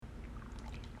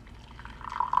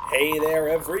Hey there,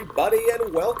 everybody,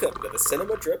 and welcome to the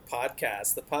Cinema Drip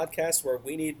Podcast, the podcast where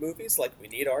we need movies like we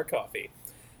need our coffee.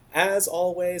 As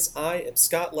always, I am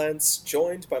Scott Lentz,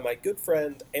 joined by my good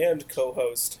friend and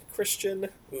co-host, Christian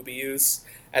Ubius,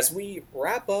 as we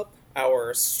wrap up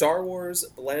our Star Wars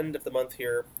blend of the month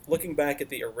here, looking back at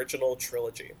the original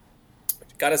trilogy.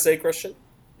 Gotta say, Christian,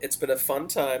 it's been a fun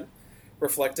time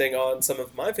reflecting on some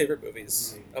of my favorite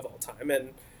movies of all time,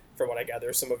 and from what I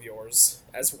gather, some of yours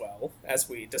as well, as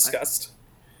we discussed.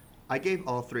 I gave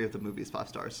all three of the movies 5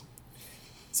 stars.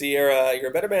 So you're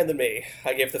a better man than me.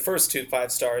 I gave the first two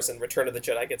 5 stars, and Return of the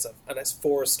Jedi gets a nice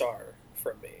 4-star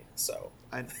from me. So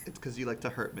It's because you like to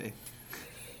hurt me.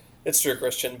 it's true,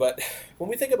 Christian. But when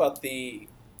we think about the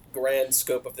grand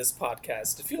scope of this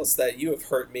podcast, it feels that you have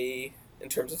hurt me in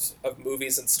terms of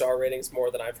movies and star ratings more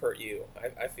than I've hurt you.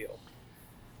 I feel.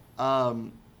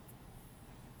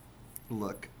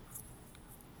 Look,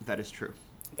 that is true.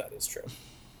 That is true.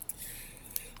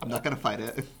 I'm not going to fight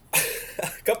it.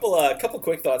 A couple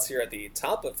quick thoughts here at the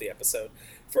top of the episode.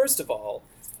 First of all,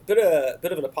 a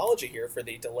bit of an apology here for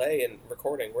the delay in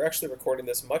recording. We're actually recording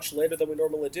this much later than we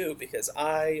normally do because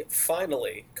I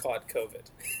finally caught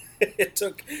COVID. It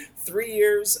took 3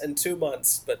 years and 2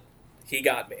 months, but he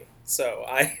got me. So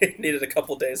I needed a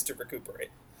couple days to recuperate.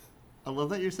 I love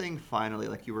that you're saying finally,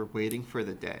 like you were waiting for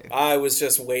the day. I was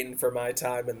just waiting for my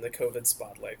time in the COVID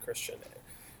spotlight, Christian.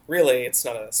 Really, it's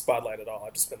not a spotlight at all.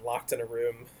 I've just been locked in a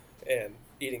room and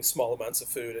eating small amounts of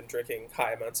food and drinking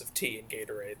high amounts of tea and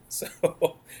Gatorade. So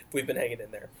we've been hanging in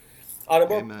there. On a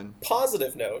more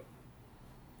positive note,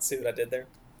 see what I did there?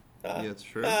 Yeah, it's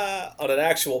true. On an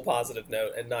actual positive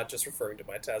note, and not just referring to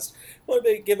my test, I want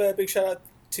to give a big shout out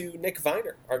to Nick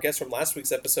Viner, our guest from last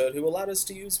week's episode, who allowed us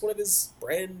to use one of his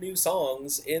brand new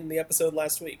songs in the episode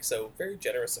last week. So very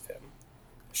generous of him.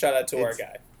 Shout out to our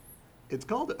guy. It's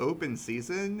called Open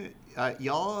Season.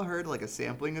 Y'all heard like a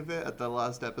sampling of it at the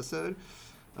last episode.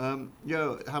 How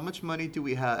much money do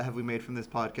we have we made from this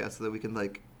podcast so that we can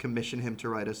like commission him to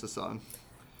write us a song?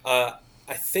 I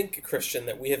think, Christian,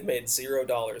 that we have made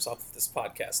 $0 off of this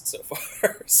podcast so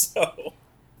far. So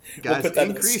guys, we'll put that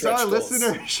increase our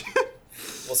listeners.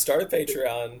 We'll start a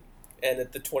Patreon, and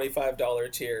at the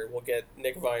 $25 tier, we'll get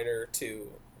Nick Viner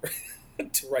to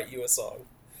write you a song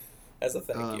as a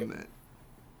thank you.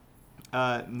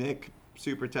 Nick,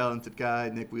 super talented guy.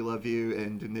 Nick, we love you,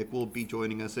 and Nick will be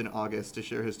joining us in August to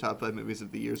share his top 5 movies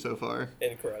of the year so far.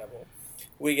 Incredible.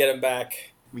 We get him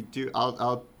back. We do.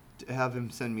 I'll have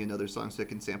him send me another song so I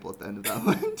can sample at the end of that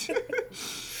one.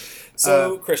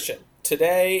 So, Christian,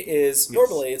 today is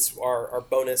normally it's our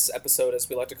bonus episode, as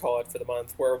we like to call it, for the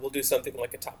month, where we'll do something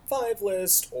like a top 5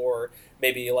 list, or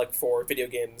maybe like for video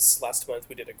games last month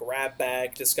we did a grab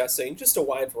bag discussing just a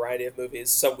wide variety of movies.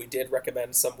 Some we did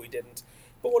recommend, some we didn't.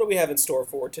 But what do we have in store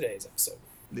for today's episode?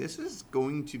 This is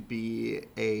going to be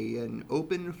an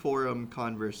open forum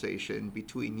conversation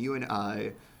between you and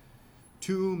I,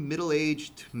 two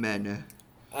middle-aged men.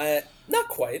 Not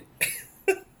quite.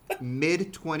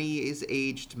 Mid-20s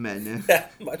aged men.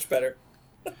 Much better.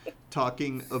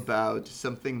 Talking about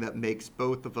something that makes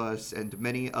both of us and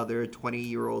many other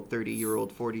 20-year-old,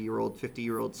 30-year-old, 40-year-old,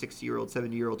 50-year-old, 60-year-old,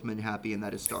 70-year-old men happy, and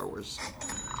that is Star Wars.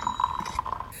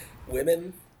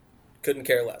 Women couldn't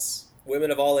care less.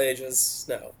 Women of all ages,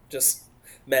 no. Just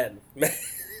men.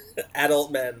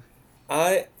 Adult men.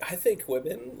 I think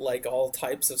women like all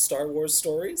types of Star Wars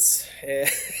stories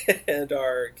and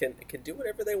can do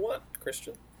whatever they want,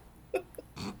 Christian.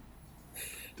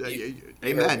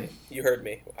 Amen. You heard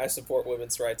me. I support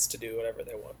women's rights to do whatever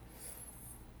they want.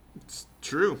 It's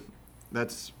true.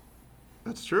 That's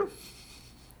true.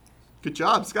 Good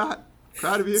job, Scott.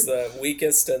 Proud of you. It's the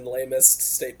weakest and lamest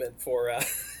statement for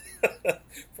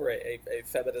for a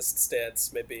feminist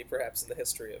stance, maybe perhaps in the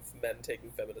history of men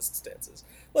taking feminist stances.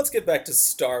 Let's get back to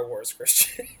Star Wars,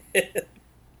 Christian.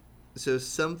 So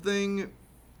something...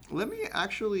 Let me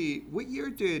actually... What year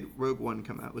did Rogue One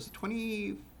come out? Was it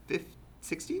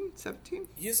 2016? 17?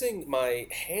 Using my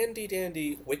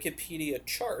handy-dandy Wikipedia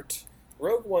chart,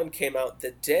 Rogue One came out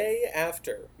the day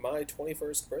after my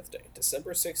 21st birthday,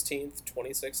 December 16th,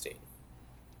 2016.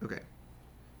 Okay.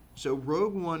 So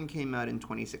Rogue One came out in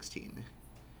 2016.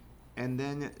 And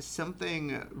then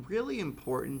something really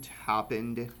important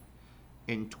happened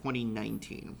in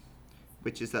 2019,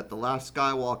 which is that The Last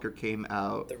Skywalker came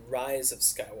out. The Rise of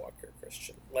Skywalker,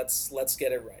 Christian. Let's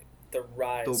get it right. The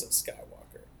Rise of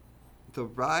Skywalker. The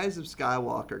Rise of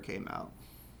Skywalker came out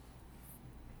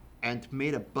and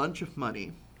made a bunch of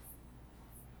money,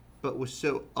 but was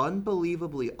so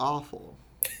unbelievably awful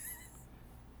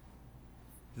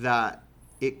that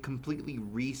it completely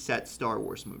reset Star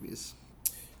Wars movies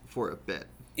for a bit.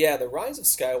 Yeah, the Rise of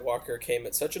Skywalker came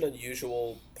at such an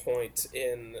unusual point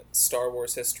in Star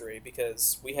Wars history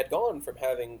because we had gone from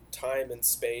having time and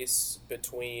space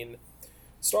between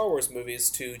Star Wars movies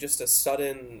to just a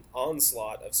sudden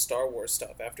onslaught of Star Wars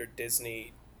stuff after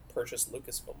Disney purchased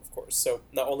Lucasfilm, of course. So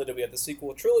not only did we have the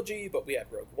sequel trilogy, but we had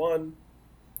Rogue One.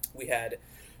 We had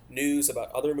news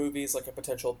about other movies like a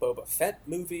potential Boba Fett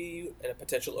movie and a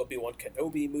potential Obi-Wan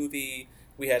Kenobi movie.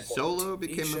 We had more Solo TV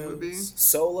became a movie. shows.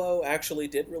 Solo actually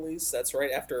did release. That's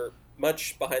right. After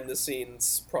much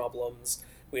behind-the-scenes problems,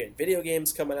 we had video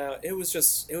games coming out. It was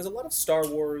a lot of Star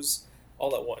Wars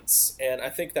all at once, and I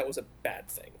think that was a bad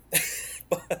thing.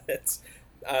 But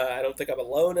I don't think I'm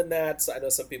alone in that. I know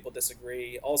some people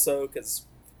disagree also because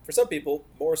for some people,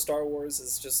 more Star Wars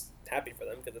is just happy for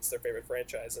them because it's their favorite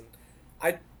franchise, and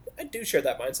I I do share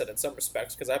that mindset in some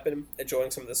respects because I've been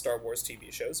enjoying some of the Star Wars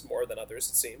TV shows more than others,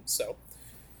 it seems. So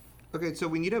Okay, so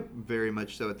we need to very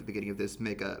much so at the beginning of this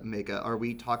make a. Are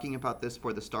we talking about this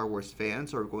for the Star Wars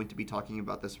fans, or are we going to be talking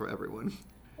about this for everyone?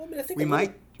 well, I mean, I think We a little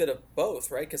might. bit of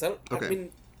both, right? Because I don't. I Okay.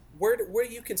 mean, where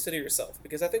do you consider yourself?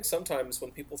 Because I think sometimes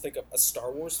when people think of a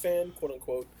Star Wars fan, quote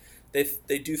unquote,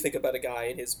 they do think about a guy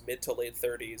in his mid to late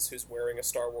 30s who's wearing a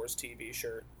Star Wars TV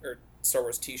shirt or Star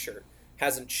Wars T-shirt,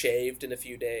 hasn't shaved in a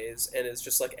few days, and is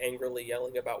just like angrily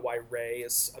yelling about why Rey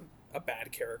is a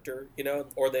bad character, you know,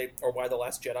 or why The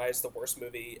Last Jedi is the worst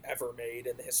movie ever made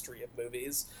in the history of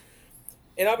movies.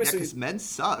 And Yeah, obviously, because men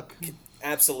suck.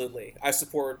 absolutely, I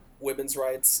support women's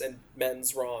rights and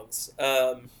men's wrongs.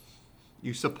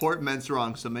 You support men's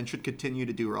wrong, so men should continue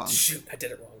to do wrong. Shoot, I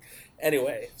did it wrong.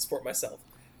 Anyway, support myself.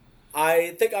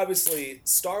 I think obviously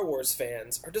Star Wars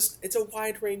fans are it's a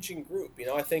wide ranging group. You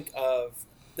know, I think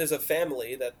there's a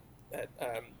family that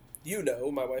you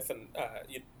know, my wife and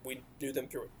we knew them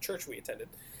through a church we attended.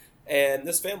 And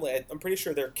this family, I'm pretty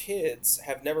sure their kids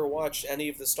have never watched any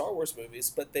of the Star Wars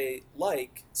movies, but they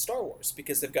like Star Wars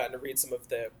because they've gotten to read some of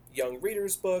the young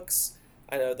readers' books.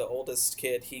 I know the oldest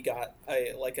kid, he got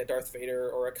a Darth Vader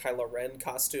or a Kylo Ren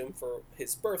costume for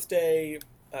his birthday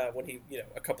when he,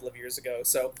 a couple of years ago.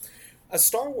 So a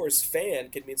Star Wars fan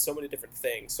can mean so many different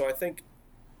things. So I think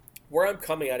where I'm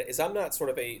coming at it is I'm not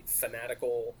sort of a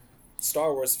fanatical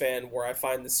Star Wars fan where I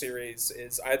find the series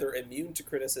is either immune to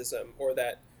criticism or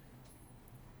that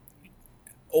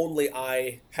only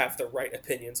I have the right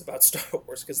opinions about Star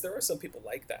Wars, because there are some people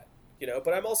like that,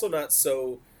 but I'm also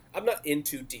I'm not in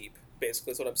too deep,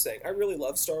 basically is what I'm saying. I really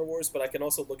love Star Wars, but I can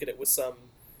also look at it with some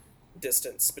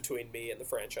distance between me and the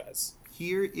franchise.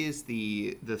 Here is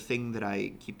the thing that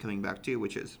I keep coming back to,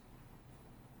 which is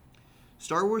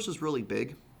Star Wars is really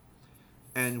big,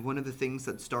 and one of the things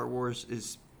that Star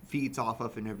Wars feeds off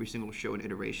of in every single show and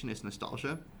iteration is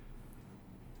nostalgia.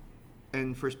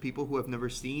 And for people who have never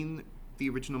seen the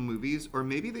original movies, or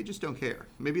maybe they just don't care.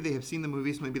 Maybe they have seen the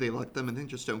movies, maybe they like them and they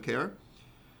just don't care.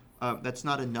 That's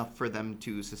not enough for them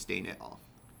to sustain it all.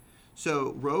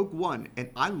 So Rogue One, and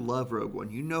I love Rogue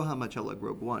One. You know how much I love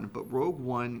Rogue One, but Rogue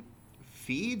One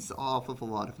feeds off of a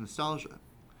lot of nostalgia.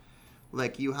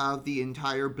 Like, you have the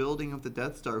entire building of the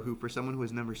Death Star, who for someone who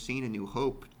has never seen A New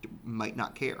Hope might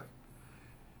not care.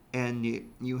 And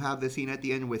you have the scene at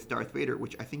the end with Darth Vader,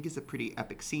 which I think is a pretty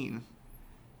epic scene.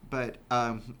 But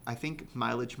I think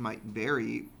mileage might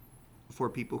vary for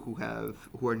people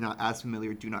who are not as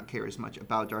familiar, do not care as much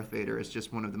about Darth Vader as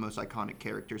just one of the most iconic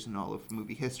characters in all of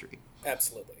movie history.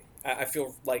 Absolutely. I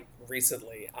feel like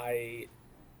recently I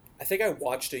think I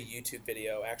watched a YouTube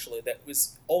video actually that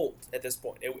was old at this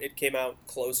point. It came out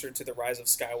closer to the Rise of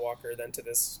Skywalker than to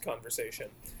this conversation.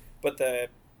 But the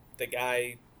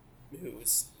guy who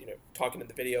was talking in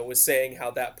the video was saying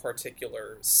how that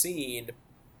particular scene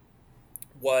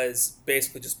was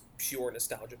basically just pure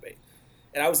nostalgia bait.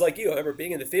 And I was like you, I remember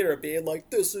being in the theater and being like,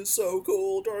 this is so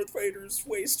cool, Darth Vader's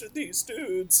wasted these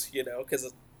dudes,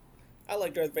 because I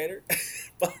like Darth Vader.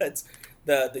 But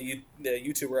the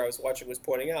YouTuber I was watching was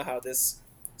pointing out how this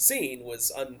scene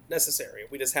was unnecessary.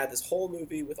 We just had this whole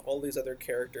movie with all these other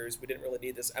characters. We didn't really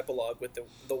need this epilogue with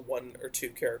the one or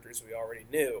two characters we already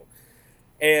knew.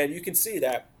 And you can see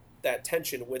that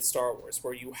tension with Star Wars,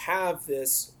 where you have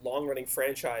this long-running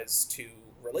franchise to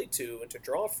relate to and to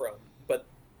draw from, but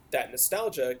that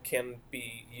nostalgia can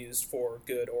be used for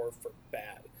good or for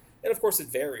bad. And of course it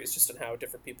varies just in how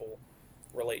different people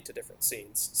relate to different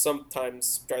scenes.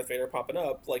 Sometimes Darth Vader popping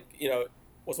up,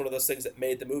 was one of those things that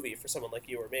made the movie for someone like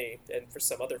you or me, and for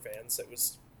some other fans it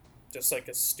was just like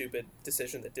a stupid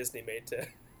decision that Disney made to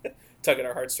tug at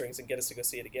our heartstrings and get us to go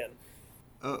see it again.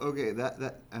 Okay,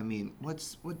 I mean,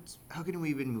 how can we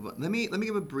even move on? Let me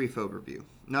give a brief overview,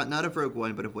 not of Rogue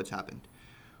One, but of what's happened.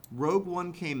 Rogue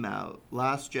One came out,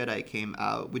 Last Jedi came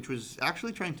out, which was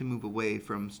actually trying to move away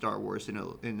from Star Wars in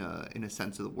a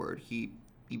sense of the word. He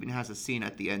even has a scene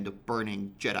at the end of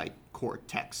burning Jedi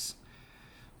cortex,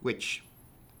 which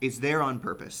is there on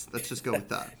purpose. Let's just go with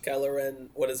that. Kylo Ren,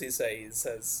 what does he say? He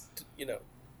says,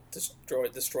 destroy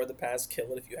the past,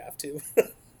 kill it if you have to.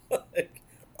 Like,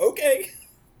 okay,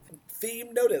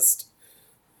 theme noticed.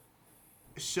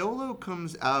 Solo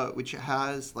comes out, which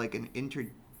has like an inter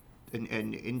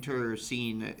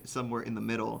scene somewhere in the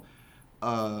middle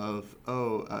of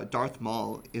Darth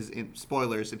Maul is in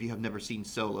spoilers if you have never seen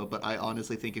Solo, but I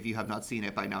honestly think if you have not seen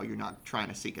it by now, you're not trying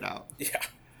to seek it out.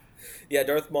 Yeah,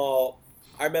 Darth Maul.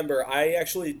 I remember I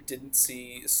actually didn't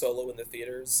see Solo in the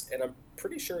theaters, and I'm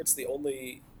pretty sure it's the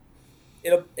only.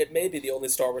 It may be the only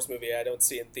Star Wars movie I don't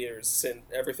see in theaters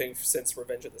since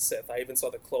Revenge of the Sith. I even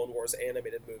saw the Clone Wars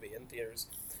animated movie in theaters.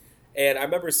 And I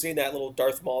remember seeing that little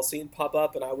Darth Maul scene pop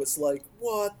up, and I was like,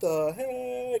 what the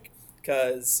heck?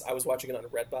 Because I was watching it on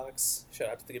Redbox. Shout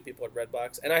out to the good people at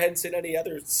Redbox. And I hadn't seen any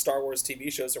other Star Wars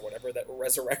TV shows or whatever that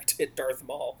resurrected Darth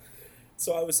Maul.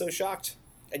 So I was so shocked.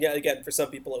 And yet again, for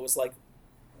some people, it was like,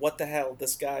 what the hell?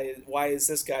 This guy, why is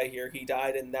this guy here? He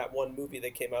died in that one movie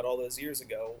that came out all those years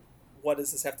ago. What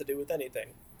does this have to do with anything?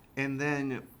 And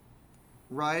then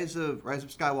Rise of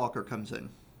Skywalker comes in,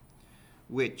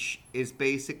 which is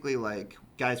basically like,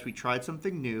 guys, we tried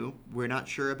something new. We're not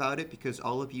sure about it because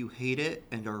all of you hate it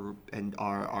and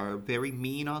are very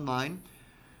mean online,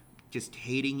 just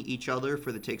hating each other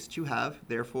for the takes that you have.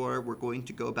 Therefore, we're going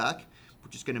to go back.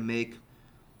 We're just going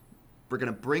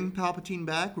to bring Palpatine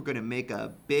back. We're going to make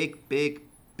a big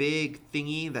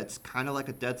thingy that's kind of like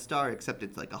a Death Star, except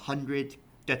it's like 100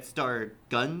 Death Star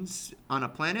guns on a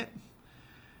planet.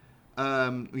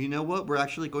 You know what? We're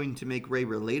actually going to make Rey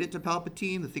related to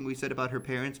Palpatine. The thing we said about her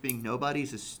parents being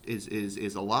nobodies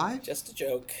is a lie. Just a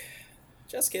joke.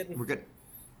 Just kidding.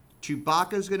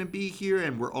 Chewbacca's going to be here,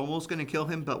 and we're almost going to kill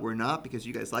him, but we're not because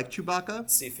you guys like Chewbacca.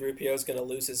 C-3PO is going to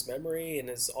lose his memory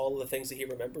and all of the things that he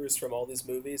remembers from all these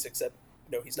movies, except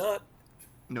no, he's not.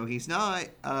 No, he's not.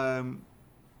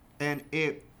 And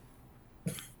it...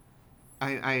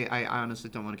 I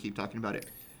honestly don't want to keep talking about it.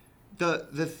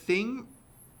 The thing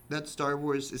that Star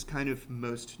Wars is kind of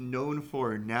most known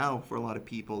for now for a lot of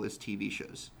people is TV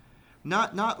shows.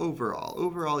 Not overall.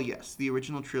 Overall, yes, the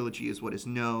original trilogy is what is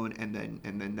known, and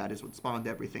then that is what spawned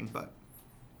everything. But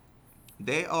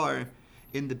they are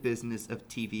in the business of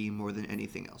TV more than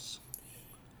anything else.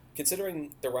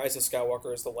 Considering The Rise of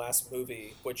Skywalker is the last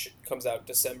movie, which comes out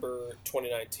December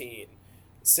 2019,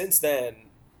 since then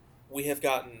we have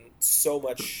gotten so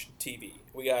much TV.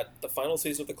 We got the final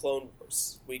season of the Clone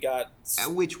Wars. We got...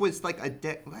 Which was like I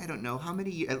don't know, how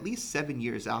many... At least 7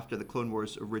 years after the Clone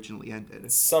Wars originally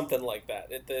ended. Something like that.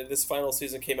 This final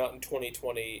season came out in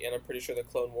 2020, and I'm pretty sure the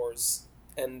Clone Wars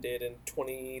ended in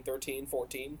 2013,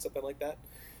 14, something like that.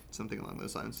 Something along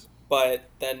those lines. But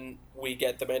then we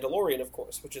get The Mandalorian, of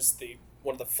course, which is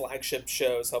one of the flagship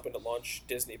shows helping to launch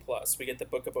Disney+. We get the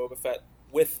Book of Boba Fett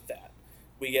with that.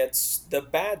 We get The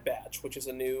Bad Batch, which is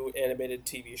a new animated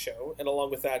TV show, and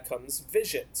along with that comes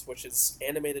Visions, which is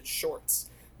animated shorts.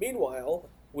 Meanwhile,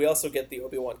 we also get the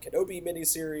Obi-Wan Kenobi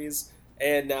miniseries,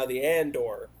 and now the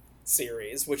Andor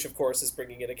series, which of course is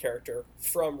bringing in a character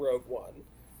from Rogue One.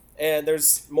 And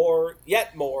there's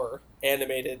yet more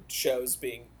animated shows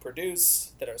being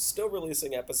produced that are still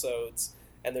releasing episodes,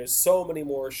 and there's so many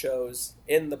more shows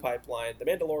in the pipeline. The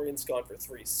Mandalorian's gone for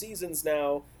 3 seasons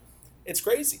now. It's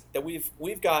crazy that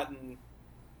we've gotten,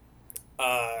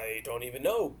 I don't even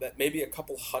know, that maybe a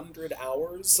couple hundred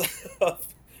hours of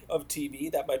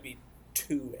TV. That might be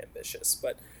too ambitious,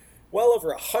 but well over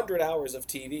 100 hours of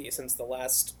TV since the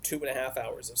last 2.5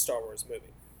 hours of Star Wars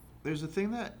movie. There's a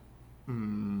thing that...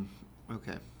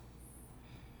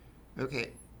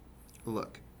 Okay.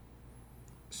 Look.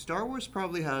 Star Wars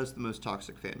probably has the most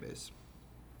toxic fan base.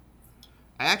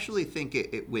 I actually think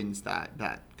it wins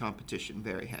that competition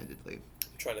very handedly.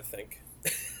 I'm trying to think.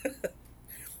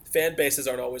 Fan bases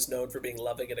aren't always known for being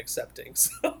loving and accepting,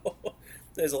 so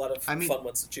there's a lot of fun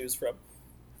ones to choose from.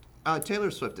 Taylor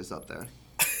Swift is up there.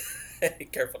 Hey,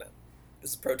 careful now.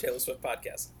 This is a pro Taylor Swift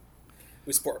podcast.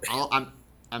 We support.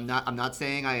 I'm not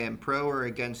saying I am pro or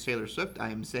against Taylor Swift.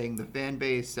 I am saying the fan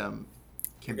base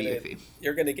can be iffy.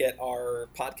 You're going to get our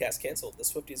podcast canceled. The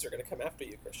Swifties are going to come after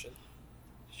you, Christian.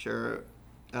 Sure.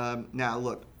 Now,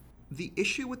 look, the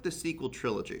issue with the sequel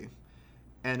trilogy,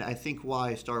 and I think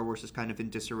why Star Wars is kind of in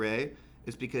disarray,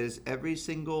 is because every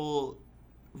single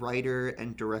writer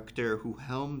and director who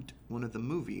helmed one of the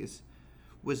movies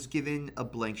was given a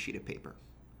blank sheet of paper.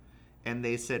 And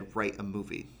they said, write a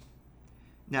movie.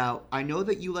 Now, I know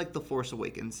that you like The Force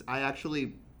Awakens. I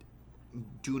actually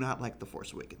do not like The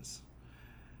Force Awakens.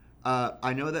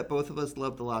 I know that both of us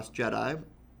love The Last Jedi,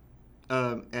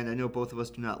 and I know both of us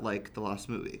do not like the last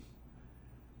movie.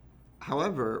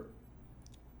 However,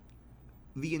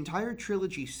 the entire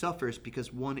trilogy suffers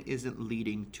because one isn't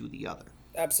leading to the other.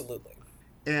 Absolutely.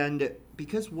 And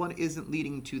because one isn't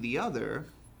leading to the other,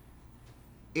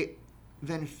 it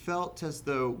then felt as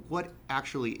though what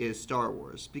actually is Star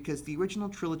Wars? Because the original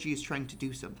trilogy is trying to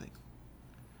do something.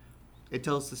 It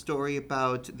tells the story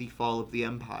about the fall of the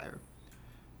Empire.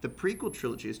 The prequel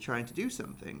trilogy is trying to do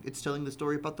something. It's telling the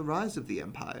story about the rise of the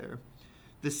Empire.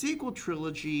 The sequel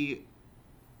trilogy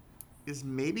is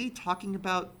maybe talking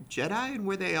about Jedi and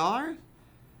where they are,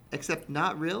 except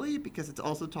not really, because it's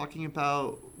also talking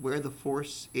about where the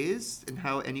Force is and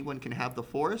how anyone can have the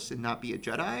Force and not be a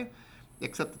Jedi,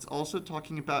 except it's also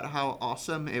talking about how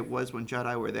awesome it was when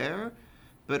Jedi were there,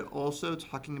 but also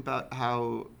talking about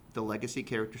how the legacy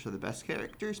characters are the best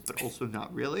characters, but also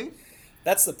not really.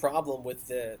 That's the problem with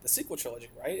the sequel trilogy,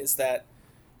 right? Is that,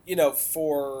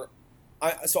 so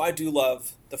I do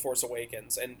love The Force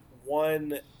Awakens, and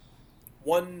one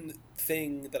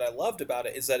thing that I loved about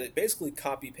it is that it basically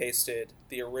copy pasted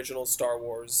the original Star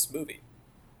Wars movie.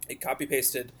 It copy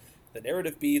pasted the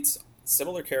narrative beats,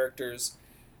 similar characters,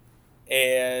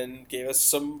 and gave us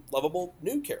some lovable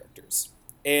new characters.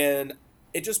 And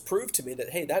it just proved to me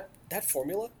that, hey, that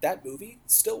formula, that movie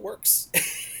still works.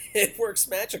 It works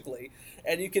magically,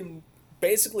 and you can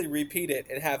basically repeat it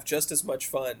and have just as much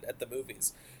fun at the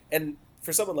movies. And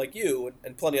for someone like you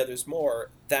and plenty others more,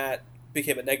 that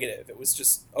became a negative. It was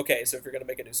just, okay, so if you're going to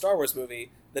make a new Star Wars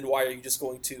movie, then why are you just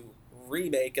going to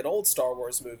remake an old Star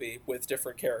Wars movie with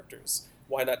different characters?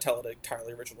 Why not tell an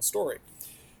entirely original story?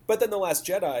 But then The Last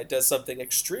Jedi does something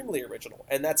extremely original,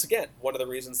 and that's, again, one of the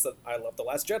reasons that I love The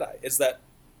Last Jedi, is that,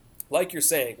 like you're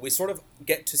saying, we sort of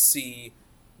get to see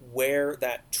where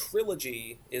that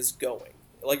trilogy is going.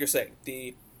 Like you're saying,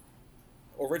 the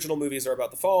original movies are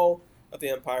about the fall of the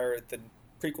Empire, the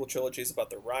prequel trilogy is about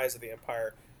the rise of the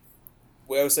Empire.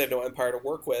 We obviously have no Empire to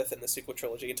work with in the sequel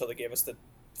trilogy until they gave us the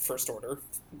First Order,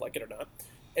 like it or not.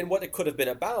 And what it could have been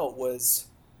about was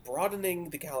broadening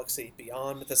the galaxy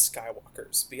beyond the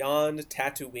Skywalkers, beyond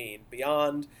Tatooine,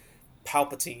 beyond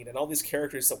Palpatine, and all these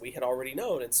characters that we had already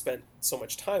known and spent so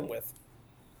much time with.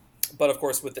 But of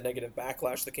course, with the negative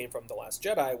backlash that came from The Last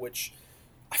Jedi, which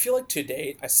I feel like to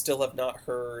date I still have not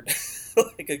heard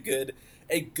like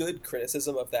a good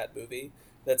criticism of that movie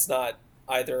that's not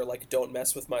either like "don't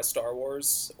mess with my Star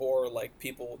Wars" or like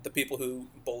the people who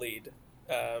bullied.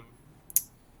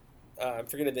 I'm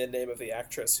forgetting the name of the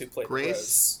actress who played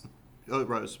Grace? Rose. Oh,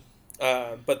 Rose.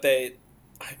 But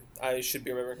I should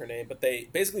be remembering her name, but they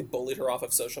basically bullied her off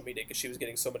of social media because she was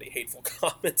getting so many hateful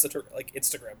comments in her like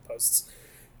Instagram posts.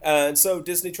 And so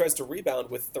Disney tries to rebound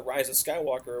with The Rise of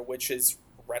Skywalker, which is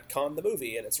retcon the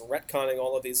movie, and it's retconning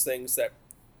all of these things that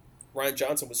Rian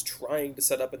Johnson was trying to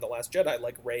set up in The Last Jedi,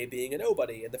 like Rey being a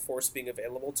nobody, and the Force being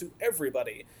available to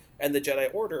everybody, and the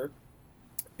Jedi Order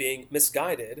being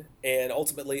misguided and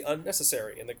ultimately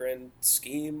unnecessary in the grand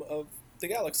scheme of the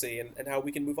galaxy and how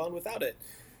we can move on without it.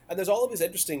 And there's all of these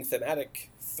interesting thematic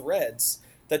threads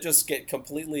that just get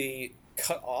completely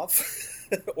cut off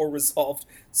or resolved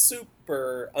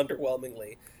super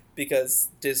underwhelmingly because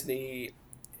Disney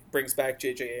brings back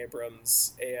J.J.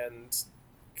 Abrams and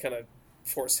kind of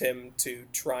force him to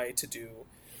try to do,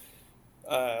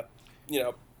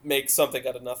 make something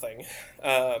out of nothing,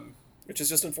 which is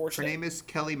just unfortunate. Her name is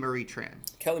Kelly Marie Tran.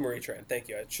 Kelly Marie Tran, thank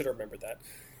you. I should have remembered that.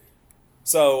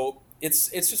 So it's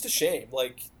just a shame.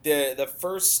 Like the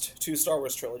first two Star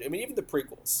Wars trilogy. I mean, even the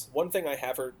prequels. One thing I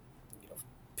have heard,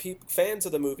 fans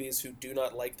of the movies who do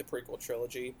not like the prequel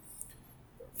trilogy,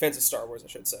 fans of Star Wars, I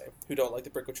should say, who don't like the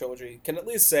prequel trilogy, can at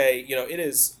least say, it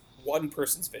is one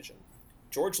person's vision.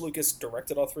 George Lucas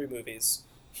directed all three movies.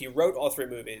 He wrote all three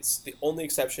movies, the only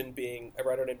exception being a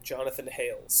writer named Jonathan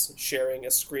Hales, sharing a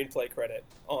screenplay credit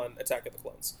on Attack of the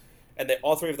Clones. And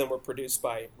all three of them were produced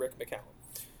by Rick McCallum.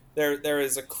 There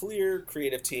is a clear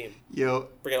creative team bringing all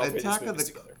three of these movies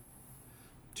together.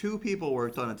 Two people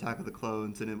worked on Attack of the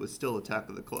Clones, and it was still Attack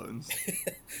of the Clones.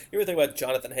 You ever think about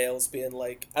Jonathan Hales being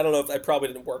like, I don't know if I probably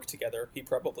didn't work together. He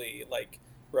probably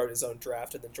wrote his own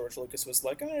draft, and then George Lucas was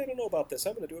like, I don't know about this.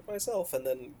 I'm going to do it myself, and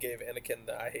then gave Anakin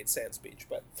the I hate sand speech.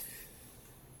 But,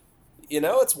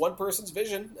 it's one person's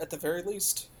vision at the very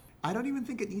least. I don't even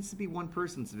think it needs to be one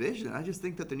person's vision. I just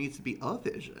think that there needs to be a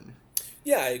vision.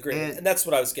 Yeah, I agree. And that's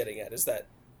what I was getting at, is that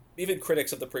even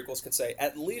critics of the prequels can say,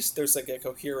 at least there's a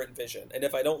coherent vision. And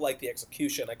if I don't like the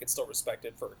execution, I can still respect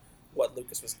it for what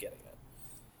Lucas was getting at.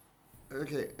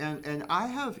 Okay, and I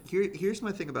have... Here's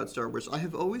my thing about Star Wars. I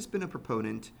have always been a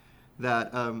proponent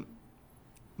that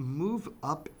move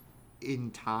up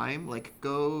in time, like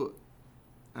go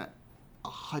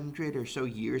 100 or so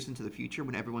years into the future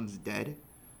when everyone's dead.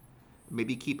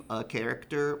 Maybe keep a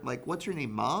character like what's her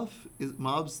name?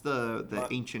 Mauve's the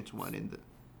ancient one in the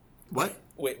what?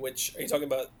 Wait, which are you talking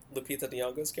about? Lupita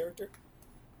Nyong'o's character,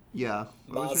 Yeah,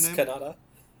 what was her Maz name? Kanata.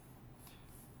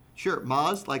 Sure,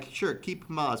 Maz. Like sure, keep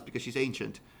Maz because she's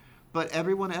ancient, but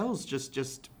everyone else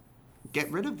just get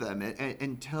rid of them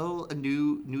and tell a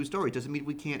new story. Doesn't mean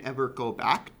we can't ever go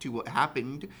back to what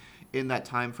happened in that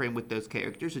time frame with those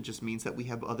characters. It just means that we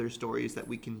have other stories that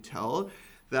we can tell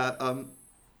that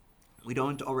we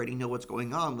don't already know what's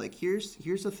going on. Like here's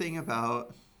the thing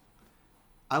about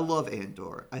I love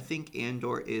Andor. I think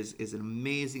Andor is an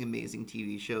amazing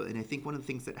TV show, and I think one of the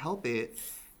things that help it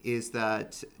is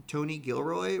that Tony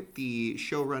Gilroy, the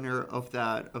showrunner of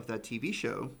that TV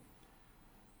show,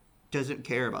 doesn't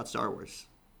care about Star Wars.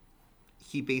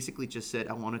 He basically just said,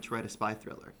 I wanted to write a spy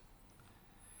thriller.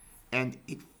 And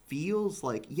it feels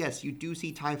like, yes, you do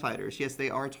see TIE fighters. Yes, they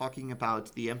are talking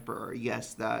about the Emperor.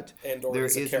 Yes, that Andor there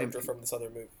is a is character from this other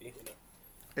movie. You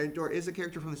know. Andor is a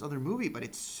character from this other movie, but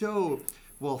it's so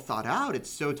well thought out. It's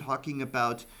so talking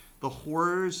about the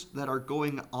horrors that are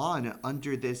going on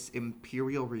under this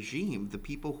imperial regime, the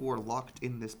people who are locked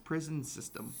in this prison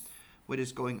system, what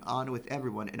is going on with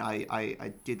everyone. And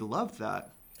I did love that.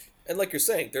 And like you're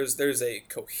saying, there's a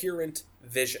coherent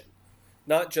vision,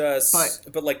 not just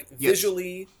but like yes.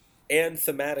 visually and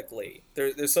thematically.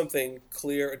 There's something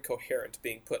clear and coherent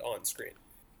being put on screen.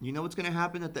 You know what's going to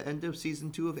happen at the end of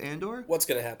season 2 of Andor? What's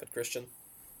going to happen, Christian?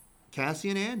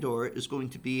 Cassian Andor is going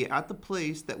to be at the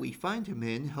place that we find him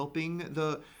in, helping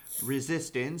the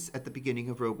Resistance at the beginning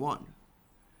of Rogue One.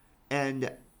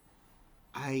 And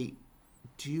I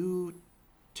do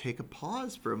take a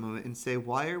pause for a moment and say,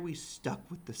 why are we stuck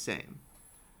with the same?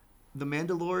 The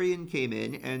Mandalorian came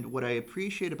in, and what I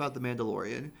appreciate about The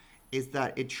Mandalorian is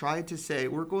that it tried to say,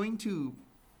 we're going to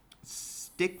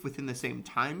stick within the same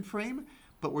time frame,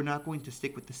 but we're not going to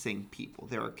stick with the same people.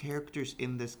 There are characters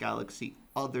in this galaxy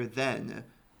other than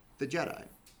the Jedi.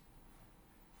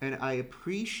 And I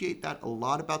appreciate that a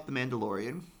lot about The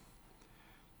Mandalorian.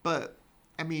 But,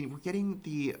 I mean, we're getting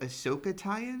the Ahsoka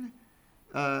tie-in.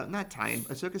 Not tie-in.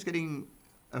 Ahsoka's getting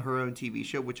her own TV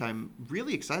show, which I'm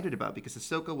really excited about because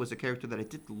Ahsoka was a character that I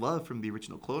did love from the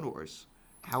original Clone Wars.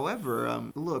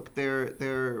 However, look,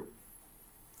 there's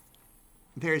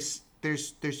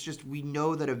just, we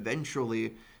know that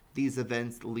eventually these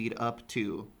events lead up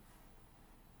to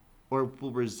or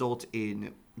will result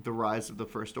in the rise of the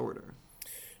First Order.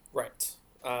 Right.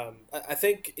 I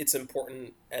think it's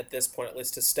important at this point, at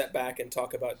least, to step back and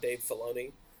talk about Dave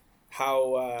Filoni.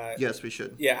 How? Yes, we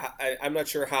should. Yeah, I'm not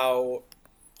sure how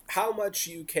much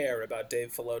you care about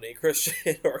Dave Filoni,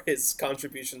 Christian, or his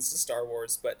contributions to Star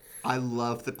Wars, but I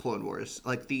love the Clone Wars,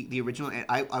 like the original.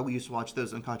 I used to watch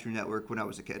those on Cartoon Network when I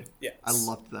was a kid. Yeah, I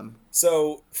loved them.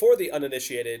 So, for the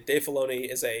uninitiated, Dave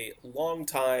Filoni is a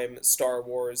longtime Star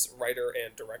Wars writer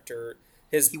and director.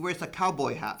 He wears a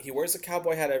cowboy hat. He wears a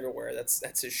cowboy hat everywhere.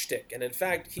 That's his shtick. And in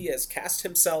fact, he has cast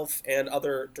himself and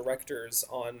other directors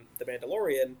on The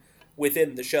Mandalorian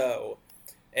within the show.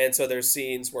 And so there's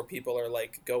scenes where people are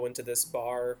like go into this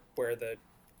bar where the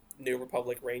New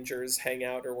Republic Rangers hang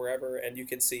out or wherever, and you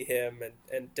can see him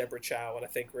and Deborah Chow and I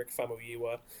think Rick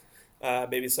Famuyiwa,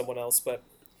 maybe someone else, but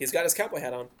he's got his cowboy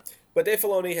hat on. But Dave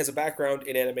Filoni has a background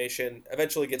in animation,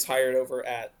 eventually gets hired over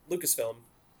at Lucasfilm,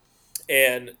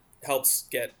 and helps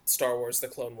get Star Wars: The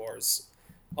Clone Wars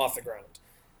off the ground.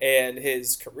 And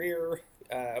his career,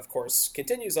 of course,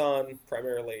 continues on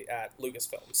primarily at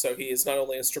Lucasfilm. So he is not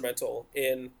only instrumental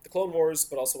in The Clone Wars,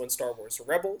 but also in Star Wars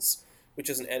Rebels, which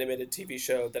is an animated TV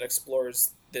show that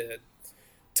explores the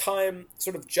time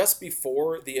sort of just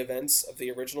before the events of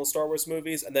the original Star Wars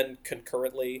movies, and then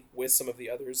concurrently with some of the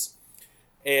others.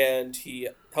 And he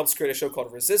helps create a show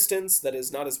called Resistance that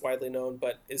is not as widely known,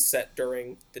 but is set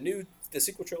during the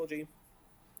sequel trilogy.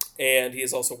 And he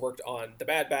has also worked on The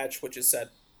Bad Batch, which is set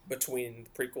between the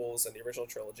prequels and the original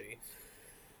trilogy,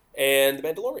 and The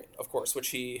Mandalorian, of course, which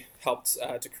he helped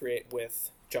to create with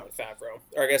Jon Favreau.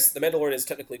 Or I guess The Mandalorian is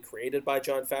technically created by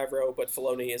Jon Favreau, but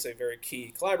Filoni is a very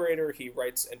key collaborator. He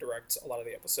writes and directs a lot of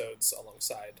the episodes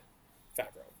alongside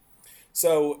Favreau.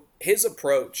 So his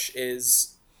approach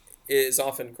is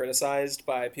often criticized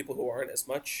by people who aren't as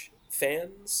much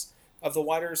fans of the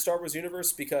wider Star Wars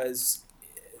universe, because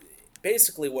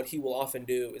basically what he will often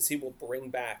do is he will bring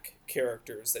back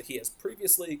characters that he has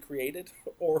previously created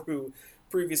or who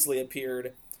previously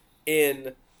appeared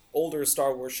in older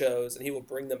Star Wars shows, and he will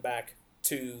bring them back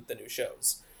to the new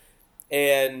shows.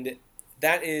 And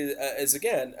that is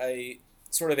again, a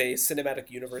sort of a cinematic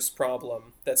universe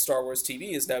problem that Star Wars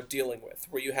TV is now dealing with,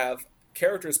 where you have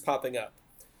characters popping up,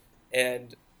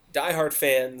 and diehard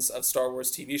fans of Star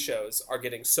Wars TV shows are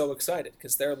getting so excited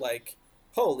because they're like,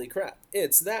 holy crap,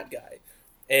 it's that guy.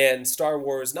 And Star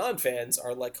Wars non-fans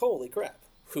are like, holy crap,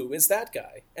 who is that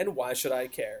guy? And why should I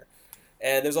care?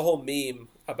 And there's a whole meme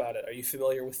about it. Are you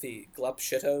familiar with the Glup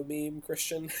Shitto meme,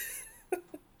 Christian?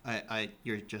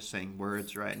 You're just saying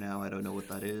words right now. I don't know what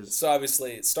that is. So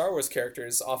obviously, Star Wars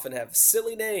characters often have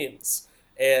silly names.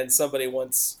 And somebody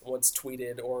once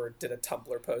tweeted or did a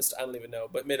Tumblr post, I don't even know,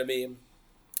 but made a meme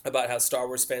about how Star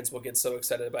Wars fans will get so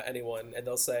excited about anyone, and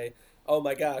they'll say, "Oh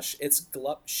my gosh, it's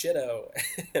Glup Shitto,"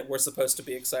 and we're supposed to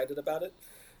be excited about it.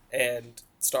 And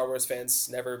Star Wars fans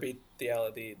never beat the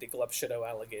Glup Shitto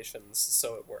allegations,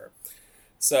 so it were.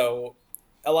 So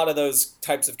a lot of those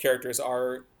types of characters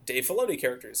are Dave Filoni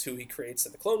characters who he creates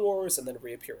in the Clone Wars and then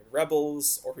reappear in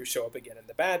Rebels, or who show up again in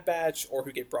the Bad Batch, or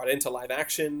who get brought into live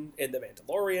action in The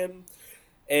Mandalorian.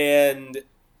 And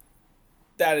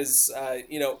that is,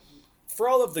 for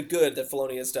all of the good that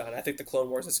Filoni has done, I think the Clone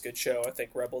Wars is a good show. I think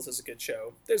Rebels is a good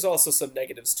show. There's also some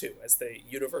negatives too, as the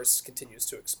universe continues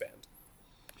to expand.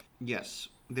 Yes,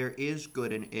 there is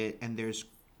good in it, and there's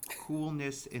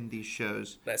coolness in these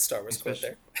shows. Nice Star Wars quote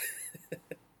there.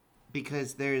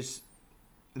 Because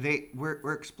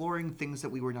we're exploring things that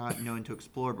we were not known to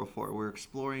explore before. We're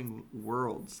exploring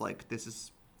worlds. Like,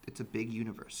 it's a big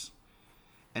universe.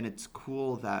 And it's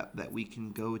cool that we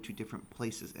can go to different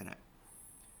places in it.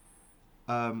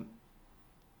 I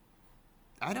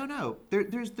don't know.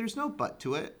 There's no but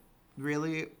to it,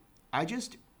 really.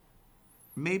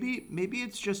 Maybe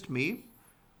it's just me.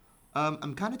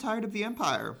 I'm kind of tired of the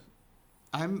Empire.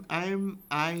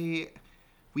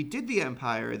 We did the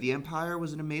Empire. The Empire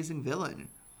was an amazing villain.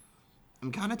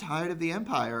 I'm kind of tired of the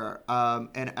Empire.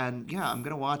 And yeah, I'm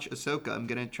gonna watch Ahsoka. I'm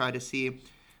gonna try to see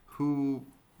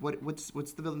what's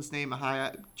the villain's name?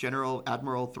 General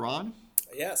Admiral Thrawn.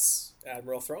 Yes,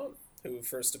 Admiral Thrawn, who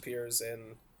first appears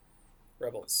in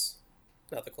Rebels,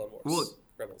 not the Clone Wars. Well,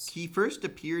 Rebels. He first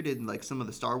appeared in like some of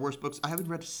the Star Wars books. I haven't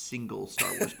read a single Star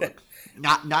Wars book.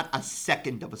 Not a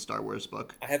second of a Star Wars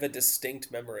book. I have a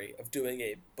distinct memory of doing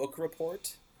a book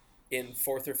report in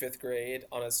 4th or 5th grade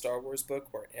on a Star Wars book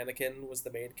where Anakin was the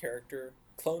main character.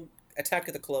 Attack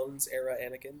of the Clones era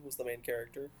Anakin was the main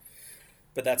character.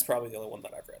 But that's probably the only one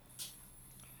that I've read.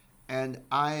 And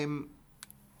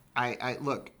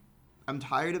look, I'm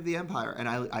tired of the Empire, and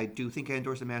I do think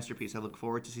Andor's a masterpiece. I look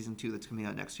forward to season 2 that's coming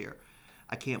out next year.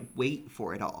 I can't wait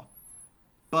for it all.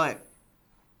 But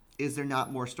is there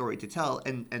not more story to tell?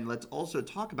 And let's also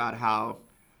talk about how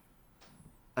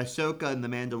Ahsoka and The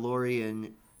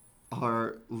Mandalorian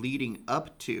are leading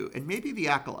up to, and maybe The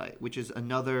Acolyte, which is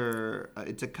another,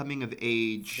 it's a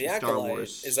coming-of-age Star Wars. The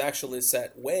Acolyte is actually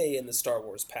set way in the Star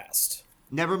Wars past.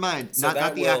 Never mind, so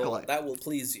not The Acolyte. That will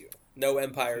please you. No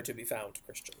Empire to be found,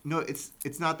 Christian. No,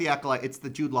 it's not The Acolyte, it's the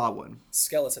Jude Law one.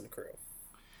 Skeleton Crew.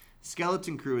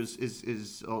 Skeleton Crew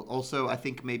is also, I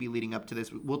think, maybe leading up to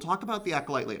this. We'll talk about The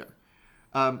Acolyte later.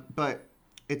 But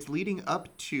it's leading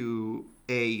up to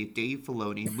a Dave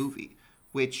Filoni movie,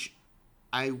 which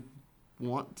I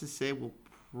want to say will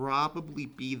probably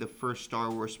be the first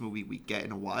Star Wars movie we get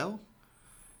in a while.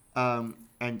 And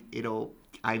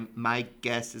my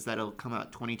guess is that it'll come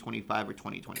out 2025 or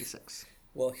 2026.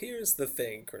 Well, here's the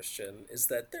thing, Christian, is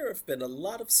that there have been a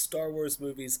lot of Star Wars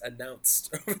movies announced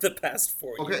over the past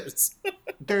 4 years.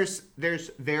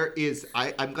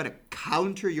 I'm going to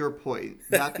counter your point.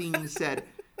 That being said,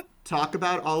 talk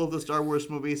about all of the Star Wars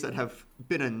movies that have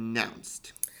been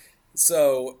announced.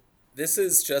 So, this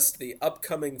is just the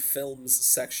upcoming films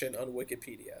section on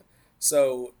Wikipedia.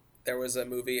 So, there was a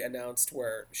movie announced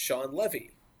where Sean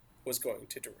Levy was going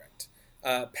to direct.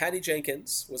 Patty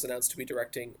Jenkins was announced to be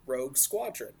directing Rogue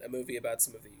Squadron, a movie about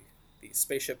some of the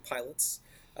spaceship pilots.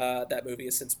 That movie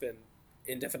has since been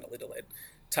indefinitely delayed.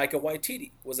 Taika Waititi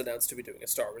was announced to be doing a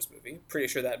Star Wars movie. Pretty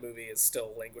sure that movie is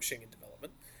still languishing in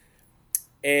development.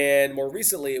 And more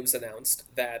recently, it was announced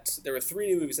that there were 3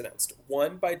 new movies announced.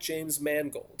 One by James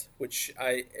Mangold, which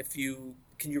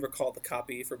can you recall the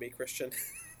copy for me, Christian?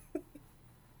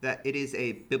 That it is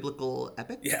a biblical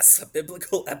epic? Yes, a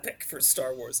biblical epic for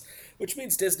Star Wars, which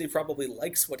means Disney probably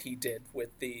likes what he did with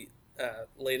the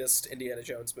latest Indiana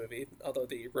Jones movie, although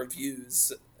the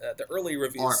early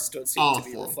reviews don't seem to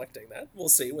be reflecting that. We'll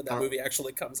see when that movie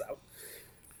actually comes out.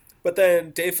 But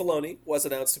then Dave Filoni was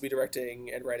announced to be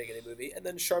directing and writing a new movie, and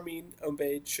then Charmin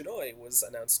Obaid-Chinoy was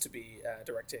announced to be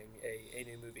directing a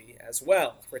new movie as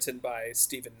well, written by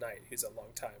Stephen Knight, who's a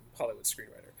longtime Hollywood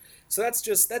screenwriter. So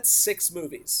that's 6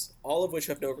 movies, all of which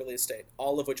have no release date,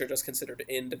 all of which are just considered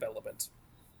in development.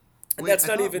 And Wait, that's I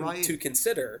not thought even Ryan to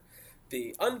consider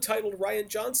the untitled Ryan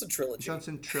Johnson trilogy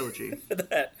Johnson trilogy.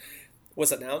 that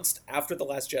was announced after The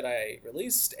Last Jedi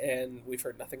released, and we've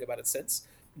heard nothing about it since.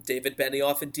 David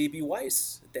Benioff and D.B.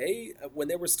 Weiss, they, when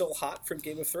they were still hot from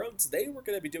Game of Thrones, they were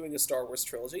going to be doing a Star Wars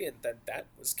trilogy, and then that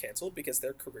was canceled because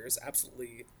their careers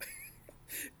absolutely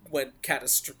went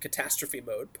catastrophe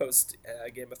mode post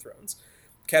Game of Thrones.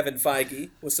 Kevin Feige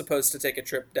was supposed to take a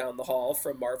trip down the hall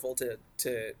from Marvel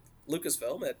to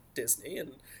Lucasfilm at Disney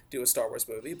and do a Star Wars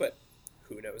movie, but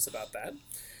who knows about that?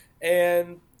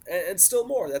 And still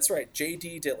more. That's right.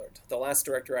 J.D. Dillard, the last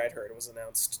director I'd heard, was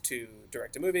announced to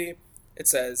direct a movie. It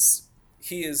says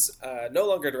he is no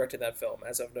longer directing that film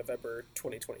as of November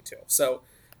 2022. So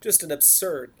just an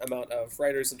absurd amount of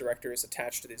writers and directors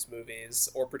attached to these movies,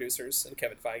 or producers in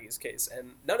Kevin Feige's case,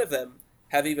 and none of them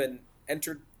have even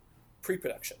entered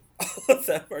pre-production. All of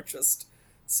them are just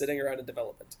sitting around in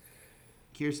development.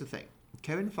 Here's the thing: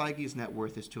 Kevin Feige's net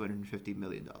worth is $250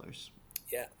 million.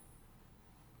 Yeah.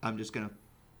 I'm just gonna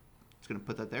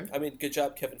put that there. I mean, good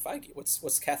job, Kevin Feige.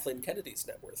 What's Kathleen Kennedy's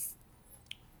net worth?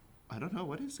 I don't know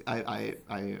what is. I'm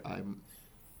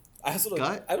I also don't.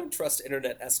 gut. I don't trust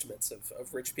internet estimates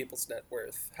of rich people's net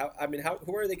worth.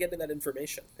 Who are they getting that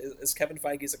information? Is Kevin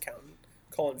Feige's accountant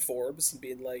calling Forbes and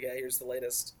being like, "Yeah, here's the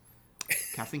latest."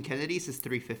 Kathleen Kennedy's is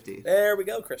 350. There we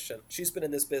go, Christian. She's been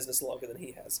in this business longer than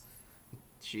he has.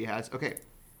 She has. Okay.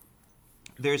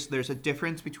 There's a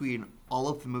difference between all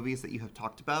of the movies that you have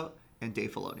talked about and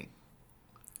Dave Filoni.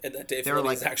 And that Dave They're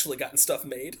Filoni's like- actually gotten stuff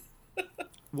made.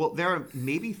 Well, there are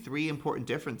maybe three important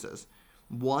differences.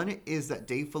 One is that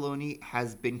Dave Filoni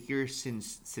has been here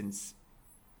since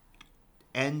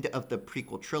end of the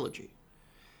prequel trilogy.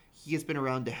 He has been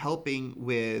around to helping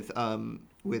with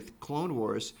Clone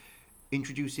Wars,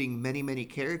 introducing many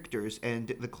characters, and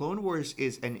the Clone Wars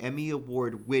is an Emmy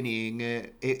Award winning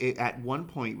at one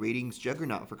point ratings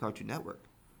juggernaut for Cartoon Network.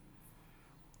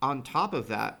 On top of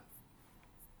that,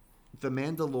 The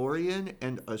Mandalorian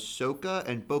and Ahsoka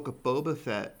and Boba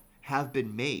Fett have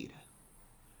been made.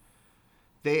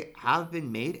 They have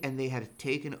been made, and they have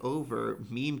taken over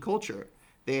meme culture.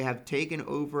 They have taken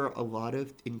over a lot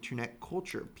of internet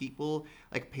culture. People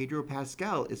like Pedro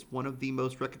Pascal is one of the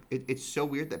most... It's so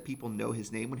weird that people know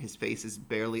his name when his face is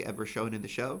barely ever shown in the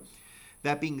show.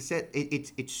 That being said,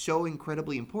 it's so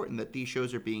incredibly important that these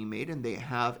shows are being made, and they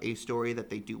have a story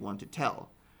that they do want to tell.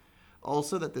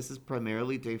 Also, that this is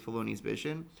primarily Dave Filoni's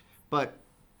vision, but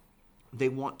they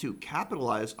want to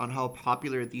capitalize on how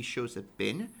popular these shows have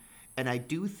been, and I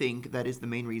do think that is the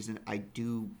main reason I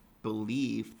do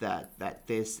believe that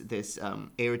this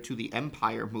Heir to the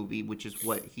Empire movie, which is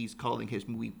what he's calling his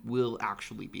movie, will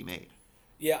actually be made.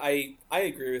 Yeah, I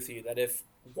agree with you that if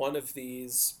one of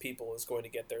these people is going to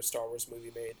get their Star Wars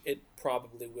movie made, it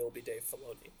probably will be Dave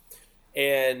Filoni.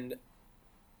 And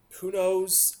who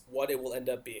knows what it will end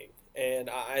up being. And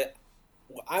I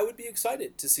would be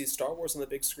excited to see Star Wars on the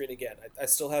big screen again. I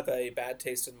still have a bad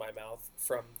taste in my mouth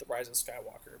from The Rise of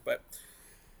Skywalker, but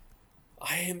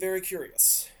I am very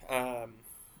curious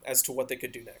as to what they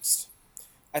could do next.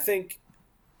 I think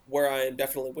where I am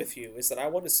definitely with you is that I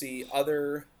want to see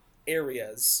other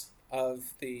areas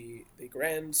of the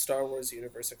grand Star Wars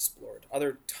universe explored,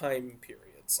 other time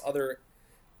periods, other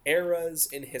eras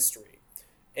in history.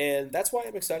 And that's why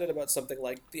I'm excited about something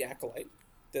like The Acolyte,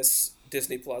 this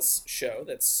Disney Plus show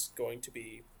that's going to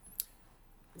be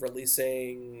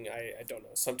releasing, I don't know,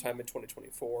 sometime in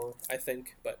 2024, I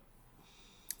think, but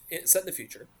it's set in the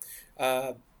future.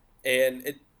 And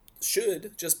it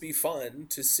should just be fun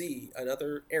to see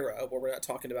another era where we're not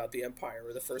talking about the Empire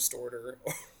or the First Order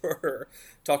or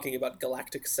talking about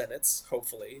galactic senates,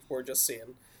 hopefully. We're just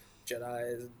seeing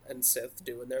Jedi and Sith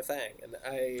doing their thing. And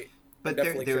But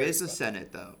there is a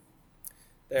Senate, though.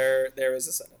 There is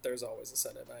a Senate. There's always a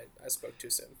Senate. I spoke too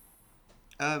soon.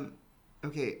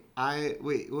 Okay.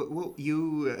 Well,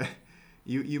 you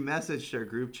messaged our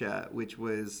group chat, which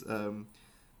was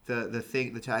the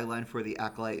tagline for The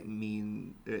Acolyte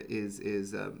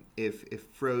is if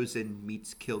Frozen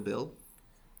meets Kill Bill.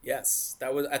 Yes,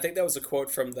 I think that was a quote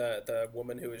from the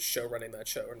woman who is show running that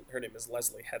show. Her name is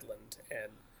Leslie Headland,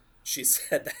 and she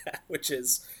said that, which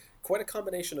is quite a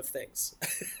combination of things.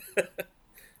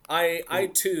 I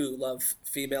too love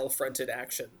female-fronted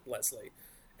action, Leslie.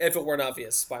 If it weren't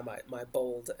obvious by my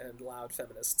bold and loud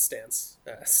feminist stance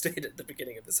stated at the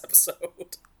beginning of this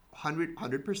episode.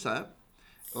 100%.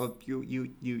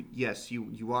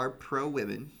 You are pro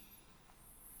women.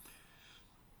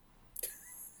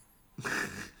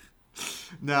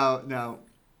 No,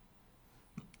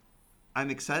 I'm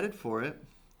excited for it.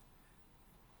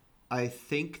 I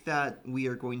think that we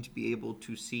are going to be able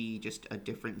to see just a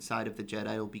different side of the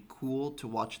Jedi. It'll be cool to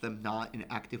watch them not in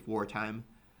active wartime.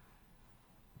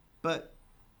 But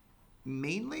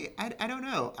mainly, I don't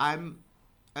know.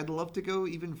 I'd love to go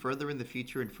even further in the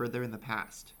future and further in the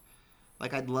past.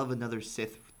 Like I'd love another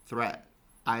Sith threat.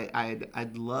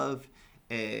 I'd love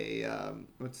a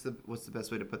what's the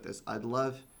best way to put this? I'd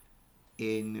love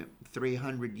in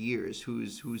 300 years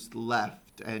who's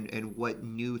left and what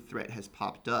new threat has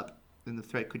popped up. And the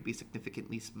threat could be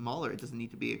significantly smaller. It doesn't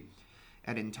need to be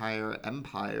an entire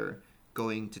empire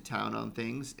going to town on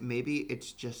things. Maybe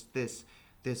it's just this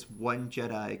one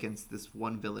Jedi against this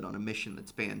one villain on a mission that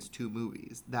spans 2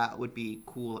 movies. That would be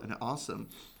cool and awesome.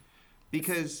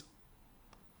 Because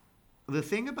the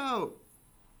thing about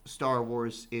Star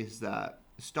Wars is that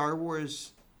Star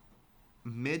Wars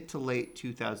mid to late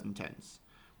 2010s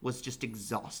was just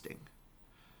exhausting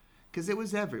because it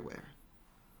was everywhere.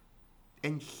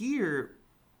 And here,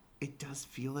 it does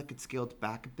feel like it's scaled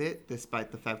back a bit,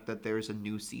 despite the fact that there's a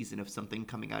new season of something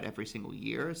coming out every single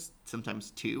year, sometimes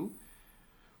two.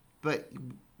 But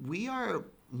we are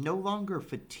no longer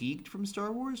fatigued from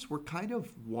Star Wars. We're kind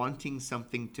of wanting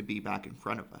something to be back in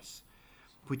front of us,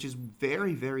 which is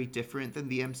very, very different than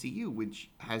the MCU, which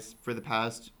has, for the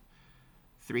past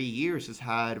 3 years, has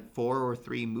had 4 or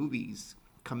 3 movies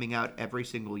coming out every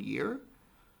single year,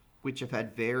 which have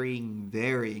had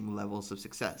varying levels of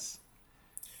success.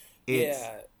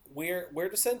 We're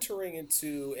just entering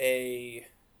into a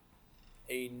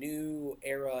new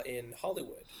era in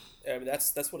Hollywood. I mean,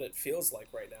 that's what it feels like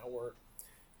right now.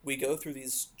 We go through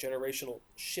these generational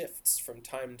shifts from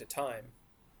time to time,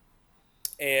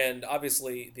 and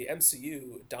obviously the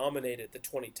MCU dominated the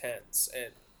 2010s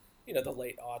and the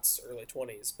late aughts, early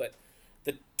 20s, but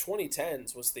the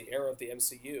 2010s was the era of the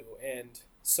MCU, and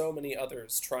so many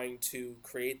others trying to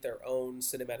create their own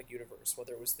cinematic universe,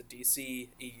 whether it was the DC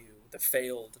EU, the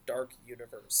failed Dark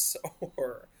Universe,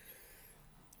 or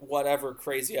whatever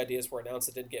crazy ideas were announced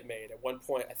that didn't get made. At one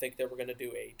point, I think they were going to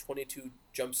do a 22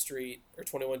 Jump Street or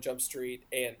 21 Jump Street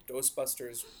and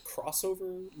Ghostbusters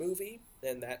crossover movie,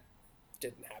 and that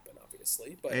didn't happen,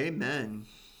 obviously. But Amen.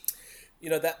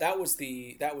 That was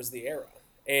the era,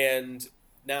 and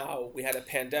now we had a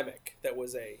pandemic that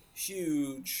was a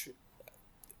huge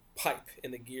pipe in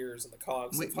the gears and the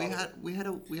cogs. We had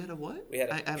a what? We had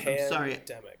a pandemic. I'm sorry.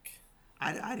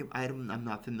 I'm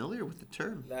not familiar with the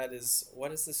term.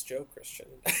 What is this joke, Christian?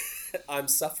 I'm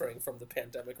suffering from the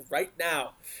pandemic right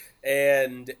now,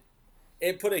 and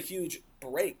it put a huge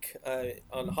break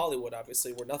on Hollywood,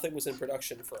 obviously, where nothing was in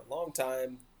production for a long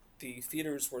time. The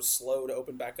theaters were slow to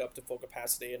open back up to full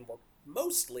capacity, and we're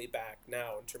mostly back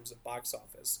now in terms of box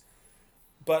office.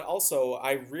 But also,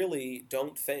 I really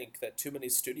don't think that too many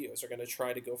studios are going to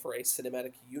try to go for a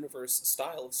cinematic universe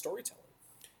style of storytelling.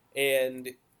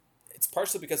 And it's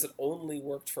partially because it only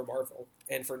worked for Marvel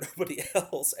and for nobody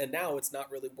else, and now it's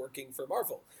not really working for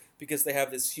Marvel because they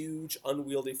have this huge,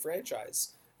 unwieldy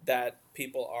franchise that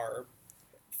people are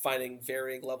finding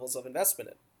varying levels of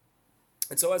investment in.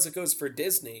 And so as it goes for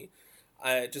Disney,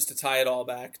 just to tie it all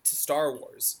back to Star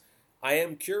Wars, I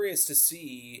am curious to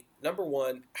see, number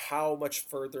one, how much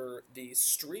further the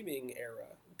streaming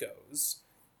era goes,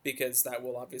 because that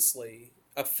will obviously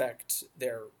affect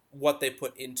what they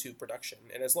put into production.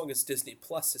 And as long as Disney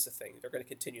Plus is a thing, they're going to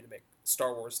continue to make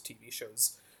Star Wars TV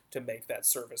shows to make that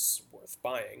service worth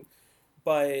buying.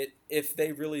 But if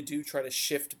they really do try to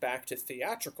shift back to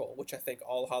theatrical, which I think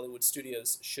all Hollywood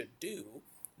studios should do,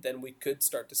 then we could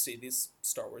start to see these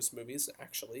Star Wars movies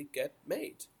actually get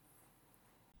made.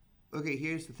 Okay,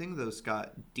 here's the thing though,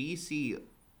 Scott. DC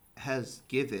has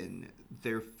given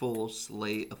their full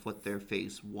slate of what their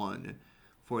phase 1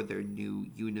 for their new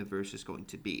universe is going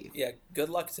to be. Yeah, good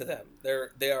luck to them.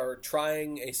 They are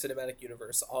trying a cinematic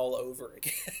universe all over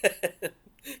again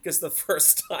because the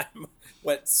first time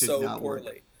went so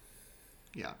poorly.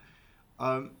 Work.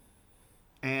 Yeah,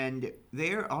 and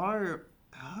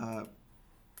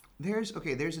there's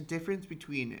a difference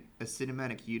between a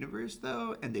cinematic universe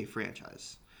though and a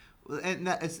franchise. And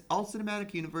that is, all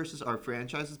cinematic universes are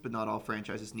franchises, but not all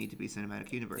franchises need to be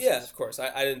cinematic universes. Yeah, of course.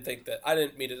 I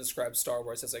didn't mean to describe Star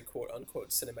Wars as a quote-unquote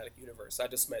cinematic universe. I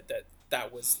just meant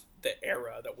that was the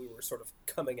era that we were sort of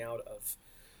coming out of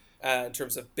in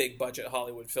terms of big-budget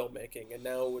Hollywood filmmaking. And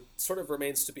now it sort of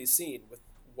remains to be seen with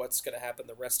what's going to happen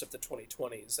the rest of the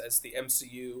 2020s as the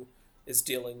MCU is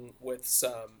dealing with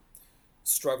some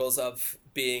struggles of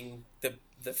being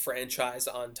the franchise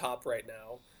on top right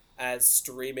now, as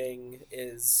streaming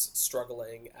is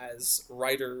struggling, as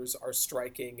writers are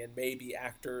striking, and maybe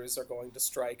actors are going to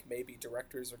strike, maybe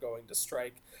directors are going to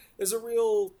strike. There's a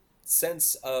real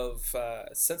sense of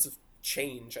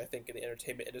change, I think, in the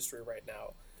entertainment industry right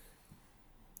now.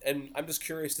 And I'm just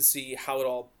curious to see how it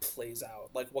all plays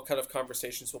out. Like, what kind of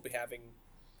conversations we'll be having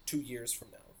 2 years from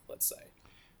now, let's say.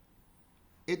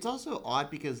 It's also odd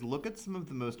because look at some of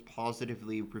the most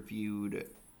positively reviewed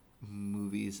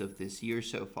movies of this year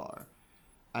so far.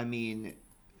 I mean,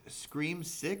 Scream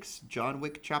 6, John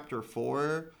Wick Chapter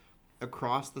 4,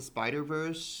 Across the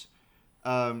Spider-Verse.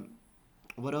 Um,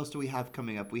 what else do we have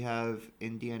coming up? We have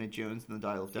Indiana Jones and the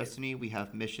Dial of Destiny. We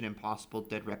have Mission Impossible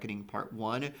Dead Reckoning Part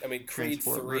 1. I mean, Creed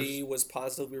 3 was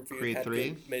positively reviewed, Creed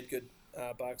 3. Made good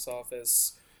box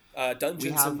office. We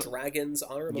Dungeons and have, Dragons: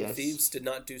 Honor Among yes, Thieves did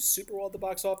not do super well at the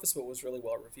box office, but was really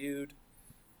well reviewed.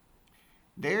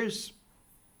 there's,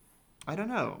 I don't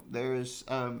know, there's,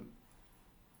 I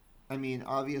mean,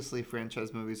 obviously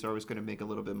franchise movies are always going to make a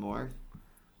little bit more.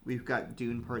 We've got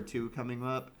Dune Part 2 coming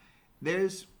up.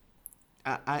 There's,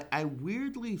 I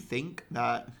weirdly think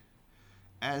that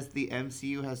as the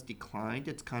MCU has declined,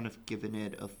 it's kind of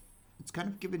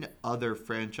given other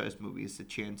franchise movies a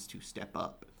chance to step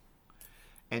up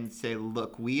and say,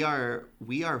 look, we are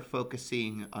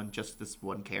focusing on just this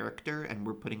one character, and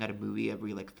we're putting out a movie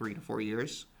every like 3 to 4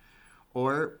 years,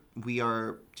 or we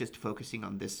are just focusing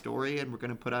on this story, and we're going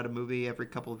to put out a movie every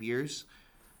couple of years.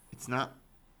 It's not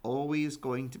always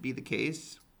going to be the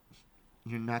case.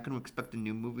 You're not going to expect a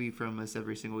new movie from us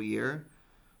every single year,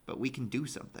 but we can do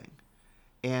something.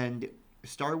 And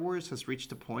Star Wars has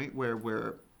reached a point where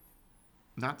we're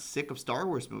not sick of Star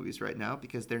Wars movies right now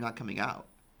because they're not coming out.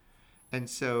 And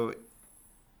so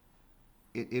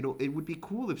it would be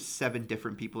cool if 7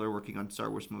 different people are working on Star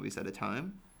Wars movies at a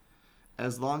time.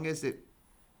 As long as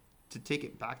to take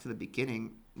it back to the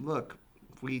beginning, look,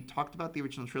 we talked about the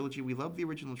original trilogy. We love the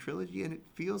original trilogy, and it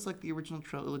feels like the original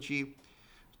trilogy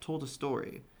told a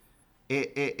story.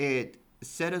 It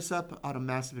set us up on a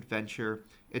massive adventure.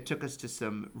 It took us to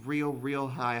some real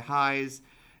high highs.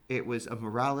 It was a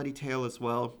morality tale as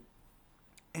well.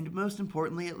 And most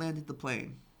importantly, it landed the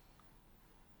plane.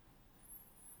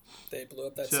 They blew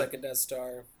up that second Death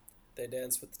Star. They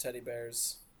danced with the teddy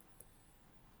bears.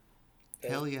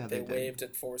 Hell yeah, they waved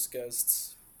at Force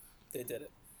ghosts. They did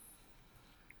it.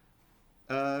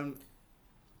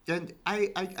 And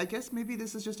I guess maybe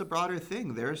this is just a broader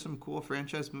thing. There are some cool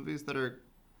franchise movies that are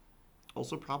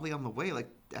also probably on the way. Like,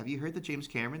 have you heard that James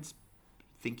Cameron's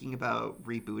thinking about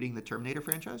rebooting the Terminator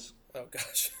franchise? Oh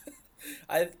gosh.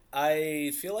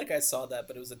 I feel like I saw that,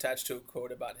 but it was attached to a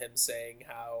quote about him saying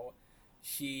how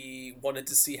he wanted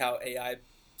to see how AI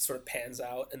sort of pans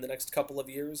out in the next couple of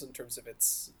years in terms of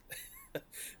its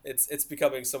it's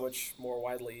becoming so much more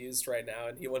widely used right now,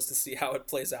 and he wants to see how it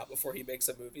plays out before he makes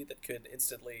a movie that could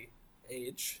instantly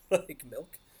age like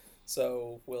milk.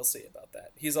 So we'll see about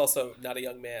that. He's also not a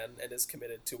young man and is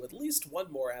committed to at least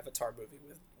one more Avatar movie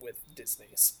with Disney.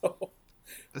 So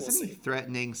Isn't he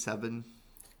threatening 7?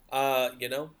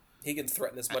 He can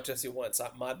threaten as much as he wants.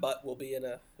 My butt will be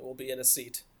in a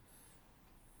seat.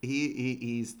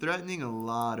 He's threatening a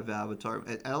lot of Avatar.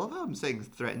 I love how I'm saying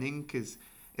threatening because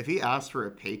if he asks for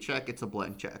a paycheck, it's a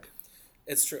blank check.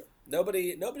 It's true.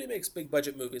 Nobody makes big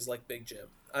budget movies like Big Jim.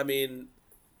 I mean,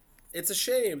 it's a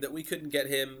shame that we couldn't get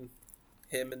him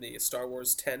in the Star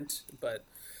Wars tent, but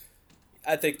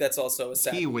I think that's also a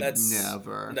sad... He would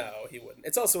never. No, he wouldn't.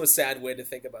 It's also a sad way to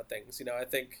think about things. I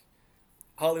think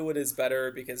Hollywood is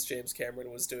better because James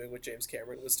Cameron was doing what James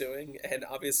Cameron was doing, and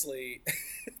obviously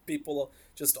people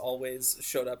just always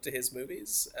showed up to his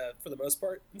movies for the most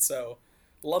part, and so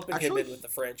lumping him in with the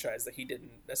franchise that he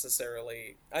didn't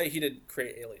necessarily... he didn't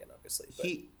create Alien, obviously. But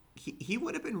he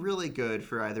would have been really good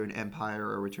for either an Empire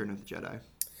or Return of the Jedi.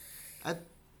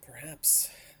 Perhaps.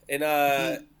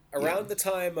 Around the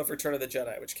time of Return of the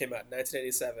Jedi, which came out in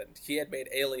 1987, he had made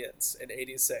Aliens in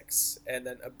 86, and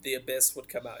then The Abyss would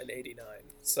come out in 89.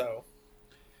 So...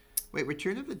 Wait,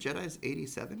 Return of the Jedi is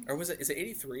 87? Or is it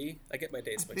 83? I get my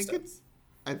dates mixed up.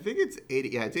 I think it's 80.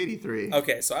 Yeah, it's 83.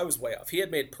 Okay, so I was way off. He had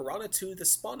made Piranha 2: The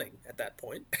Spawning at that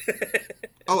point.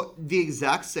 Oh, the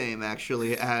exact same,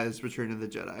 actually, as Return of the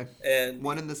Jedi. And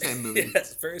one in the same movie.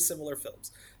 Yes, very similar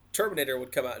films. Terminator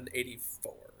would come out in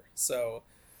 84. So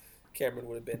Cameron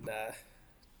would have been a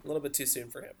little bit too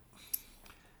soon for him.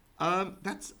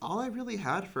 That's all I really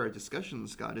had for our discussion,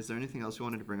 Scott. Is there anything else you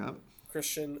wanted to bring up?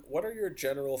 Christian, what are your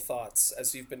general thoughts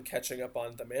as you've been catching up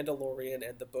on The Mandalorian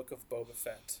and the Book of Boba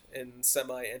Fett in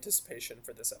semi-anticipation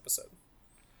for this episode?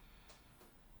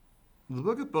 The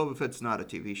Book of Boba Fett's not a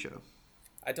TV show.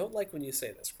 I don't like when you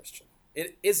say this, Christian.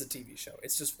 It is a TV show.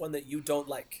 It's just one that you don't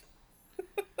like.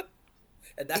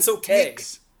 And that's okay.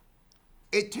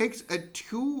 It takes a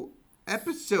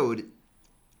 2-episode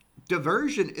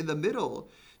diversion in the middle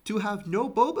to have no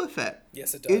Boba Fett.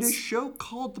 Yes, it In does. a show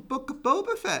called The Book of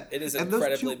Boba Fett. It is And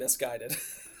incredibly misguided.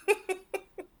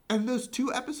 and those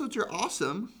 2 episodes are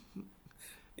awesome.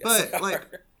 Yes, they But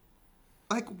are.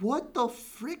 like what the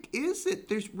frick is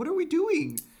it? What are we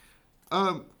doing?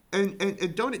 And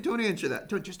don't answer that.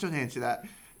 Don't answer that.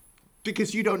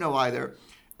 Because you don't know either.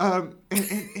 And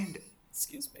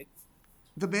Excuse me.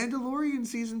 The Mandalorian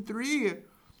season 3,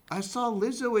 I saw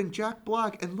Lizzo and Jack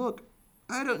Black, and look,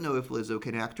 I don't know if Lizzo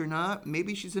can act or not.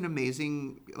 Maybe she's an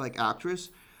amazing actress,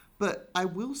 but I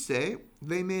will say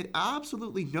they made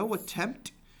absolutely no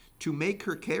attempt to make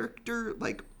her character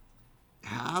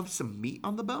have some meat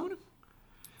on the bone.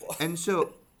 And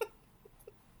so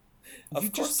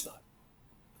Of course not.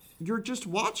 You're just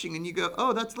watching and you go,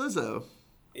 "Oh, that's Lizzo."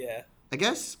 Yeah. I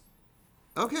guess.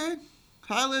 Okay.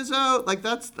 Hi, Lizzo.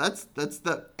 That's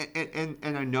the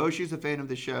and I know she's a fan of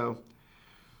the show,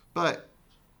 but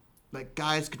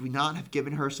guys, could we not have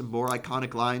given her some more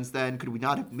iconic lines then? Could we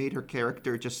not have made her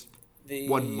character just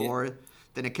one more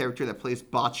than a character that plays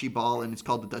bocce ball and it's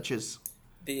called the Duchess?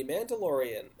 The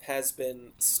Mandalorian has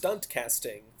been stunt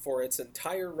casting for its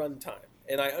entire runtime,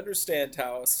 and I understand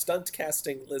how stunt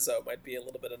casting Lizzo might be a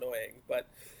little bit annoying, but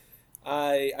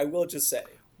I will just say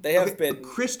they have been.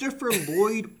 Christopher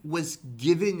Lloyd was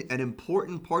given an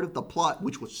important part of the plot,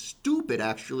 which was stupid,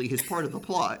 actually, his part of the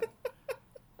plot.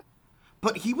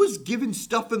 But he was given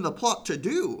stuff in the plot to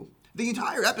do. The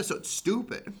entire episode's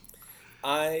stupid.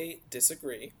 I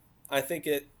disagree. I think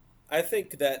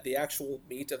that the actual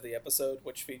meat of the episode,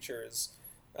 which features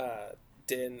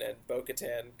Din and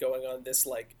Bo-Katan going on this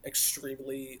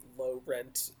extremely low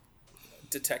rent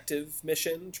detective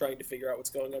mission, trying to figure out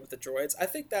what's going on with the droids, I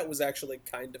think that was actually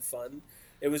kind of fun.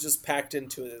 It was just packed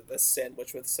into the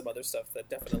sandwich with some other stuff that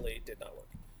definitely did not work.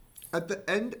 At the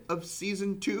end of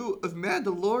season 2 of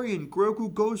Mandalorian,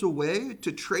 Grogu goes away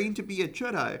to train to be a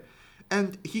Jedi.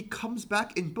 And he comes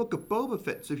back in Book of Boba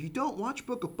Fett. So if you don't watch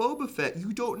Book of Boba Fett,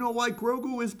 you don't know why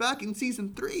Grogu is back in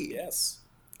season 3. Yes.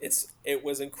 It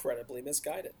was incredibly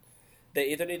misguided. They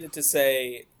either needed to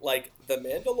say, The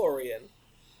Mandalorian,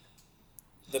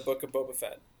 the Book of Boba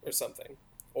Fett, or something.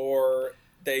 Or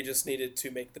they just needed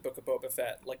to make the Book of Boba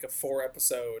Fett a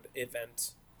 4-episode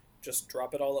event. Just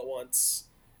drop it all at once,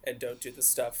 and don't do the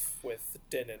stuff with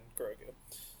Din and Grogu.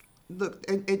 Look,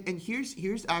 and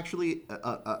here's actually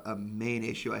a main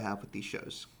issue I have with these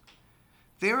shows.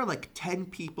 There are 10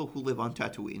 people who live on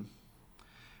Tatooine.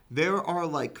 There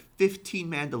are 15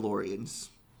 Mandalorians.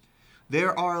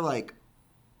 There are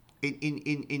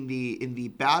in the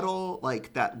battle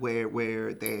that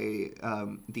where they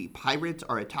the pirates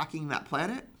are attacking that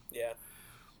planet. Yeah.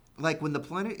 When the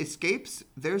planet escapes,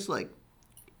 there's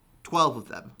 12 of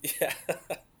them. Yeah.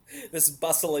 This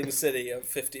bustling city of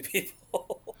 50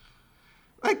 people.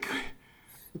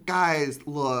 Guys,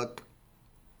 look,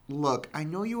 I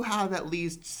know you have at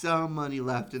least some money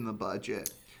left in the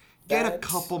budget. Get a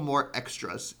couple more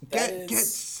extras. Get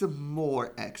some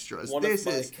more extras. One of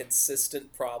my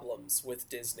consistent problems with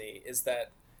Disney is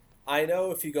that I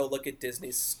know if you go look at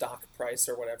Disney's stock price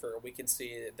or whatever, we can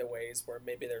see the ways where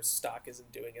maybe their stock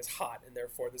isn't doing as hot and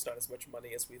therefore there's not as much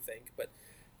money as we think. But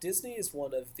Disney is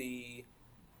the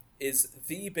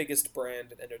biggest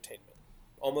brand in entertainment.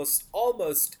 Almost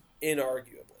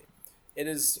inarguably. It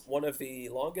is one of the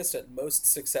longest and most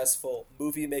successful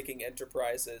movie-making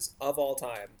enterprises of all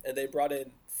time, and they brought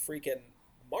in freaking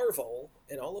Marvel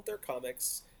and all of their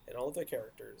comics and all of their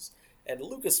characters, and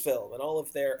Lucasfilm and all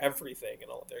of their everything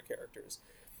and all of their characters.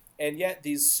 And yet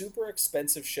these super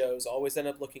expensive shows always end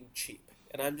up looking cheap.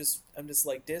 And I'm just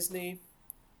like, Disney,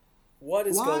 what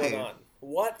is going on?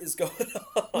 What is going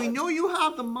on? We know you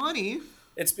have the money.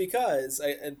 It's because,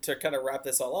 and to kind of wrap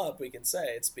this all up, we can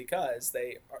say it's because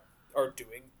they are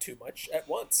doing too much at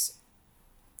once.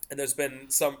 And there's been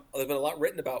a lot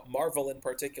written about Marvel in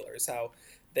particular, is how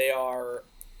they are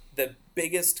the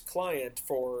biggest client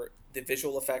for the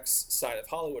visual effects side of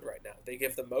Hollywood right now. They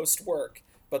give the most work,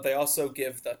 but they also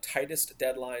give the tightest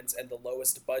deadlines and the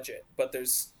lowest budget. But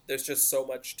there's just so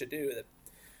much to do that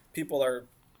people are,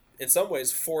 in some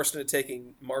ways, forced into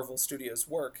taking Marvel Studios'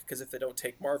 work, because if they don't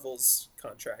take Marvel's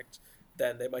contract,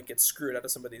 then they might get screwed out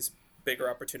of some of these bigger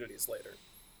opportunities later.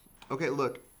 Okay,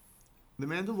 look. The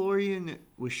Mandalorian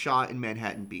was shot in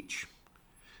Manhattan Beach.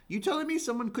 You telling me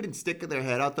someone couldn't stick their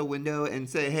head out the window and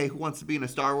say, "Hey, who wants to be in a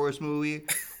Star Wars movie?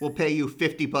 We'll pay you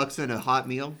 $50 and a hot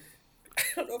meal"? I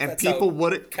don't know if and that's people how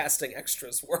would casting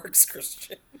extras works,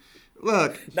 Christian.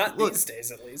 Look, these days,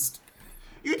 at least.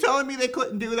 You telling me they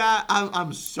couldn't do that?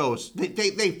 I'm so...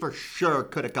 They for sure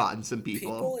could have gotten some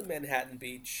people. People in Manhattan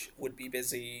Beach would be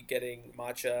busy getting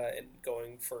matcha and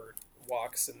going for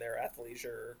walks in their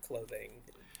athleisure clothing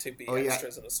to be Oh yeah,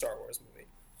 extras in a Star Wars movie.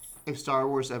 if Star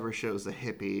Wars ever shows a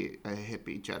hippie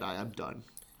Jedi, I'm done.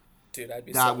 Dude, I'd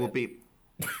be That so will in. be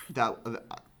that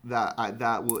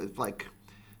that will like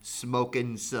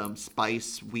smoking some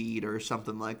spice weed or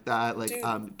something like that. Like Dude,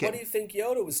 what do get you think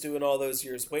Yoda was doing all those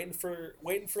years, waiting for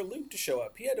Luke to show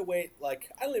up? He had to wait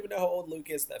like I don't even know how old Luke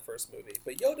is in that first movie,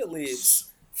 but Yoda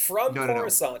leaves from no.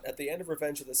 Coruscant at the end of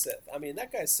Revenge of the Sith. I mean,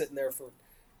 that guy's sitting there for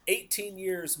 18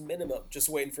 years minimum, just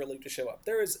waiting for Luke to show up.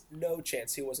 There is no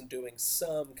chance he wasn't doing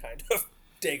some kind of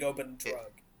Dagobah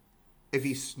drug. If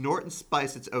he's snorting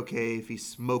spice, it's okay. If he's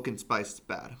smoking spice, it's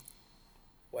bad.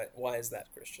 What? Why is that,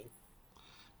 Christian?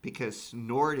 Because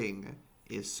snorting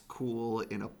is cool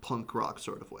in a punk rock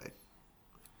sort of way.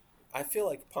 I feel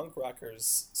like punk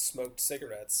rockers smoked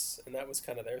cigarettes, and that was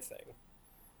kind of their thing.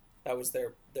 That was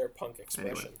their punk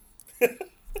expression. Anyway,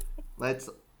 let's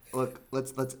look.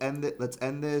 Let's end it. Let's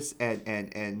end this and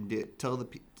tell the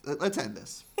people. Let's end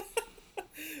this.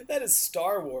 That is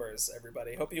Star Wars,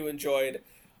 everybody. Hope you enjoyed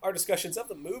our discussions of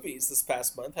the movies this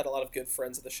past month. Had a lot of good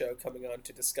friends of the show coming on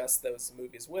to discuss those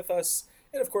movies with us.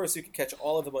 And of course, you can catch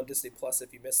all of them on Disney Plus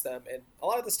if you missed them. And a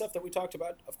lot of the stuff that we talked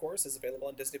about, of course, is available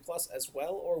on Disney Plus as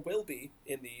well, or will be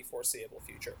in the foreseeable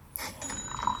future.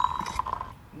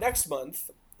 Next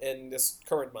month, in this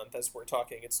current month as we're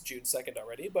talking, it's June 2nd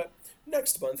already, but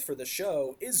next month for the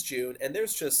show is June, and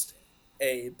there's just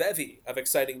a bevy of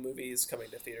exciting movies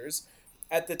coming to theaters.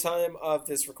 At the time of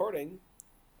this recording,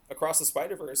 Across the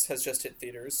Spider-Verse has just hit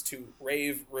theaters to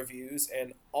rave reviews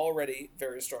and already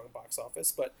very strong box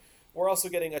office, but we're also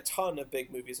getting a ton of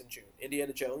big movies in June.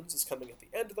 Indiana Jones is coming at the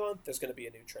end of the month. There's going to be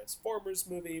a new Transformers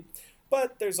movie,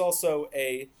 but there's also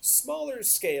a smaller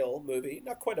scale movie,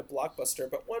 not quite a blockbuster,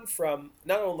 but one from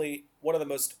not only one of the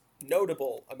most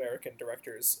notable American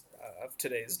directors of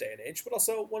today's day and age, but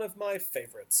also one of my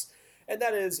favorites. And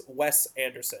that is Wes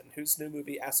Anderson, whose new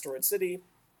movie Asteroid City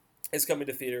is coming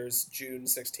to theaters June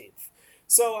 16th.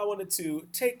 So I wanted to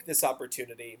take this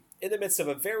opportunity, in the midst of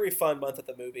a very fun month at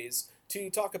the movies, to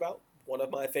talk about one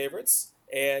of my favorites,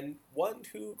 and one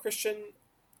who, Christian,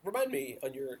 remind me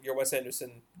on your Wes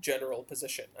Anderson general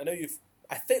position. I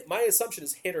think my assumption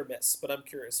is hit or miss, but I'm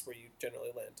curious where you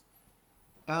generally land.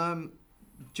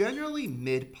 Generally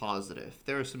mid positive.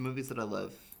 There are some movies that I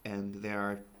love, and there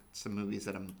are some movies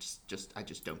that I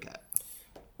just don't get.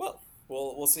 Well,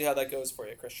 we'll see how that goes for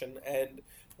you, Christian. And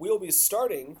we'll be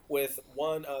starting with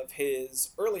one of his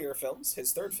earlier films,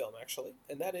 his third film actually,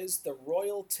 and that is The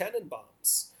Royal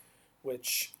Tenenbaums,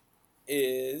 which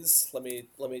is let me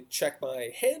check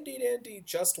my handy dandy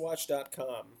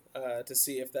justwatch.com to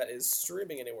see if that is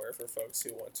streaming anywhere for folks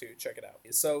who want to check it out.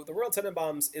 So The Royal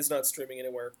Tenenbaums is not streaming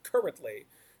anywhere currently.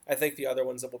 I think the other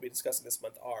ones that we'll be discussing this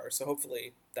month are, so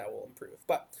hopefully that will improve.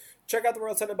 But check out The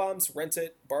Royal Tenenbaums, rent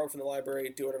it, borrow it from the library,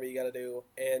 do whatever you gotta do,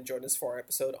 and join us for our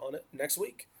episode on it next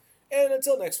week. And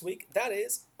until next week, that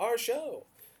is our show.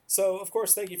 So, of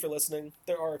course, thank you for listening.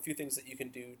 There are a few things that you can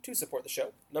do to support the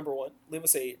show. Number one, leave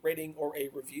us a rating or a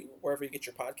review wherever you get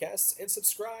your podcasts, and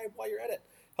subscribe while you're at it.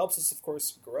 Helps us, of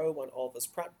course, grow on all of those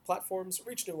platforms,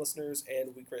 reach new listeners,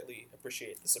 and we greatly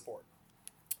appreciate the support.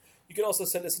 You can also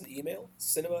send us an email.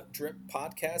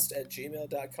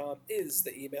 cinemadrippodcast@gmail.com is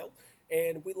the email.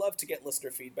 And we love to get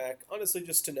listener feedback, honestly,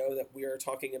 just to know that we are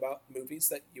talking about movies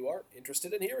that you are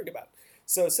interested in hearing about.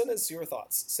 So send us your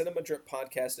thoughts,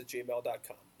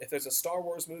 cinemadrippodcast@gmail.com. If there's a Star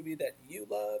Wars movie that you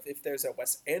love, if there's a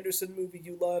Wes Anderson movie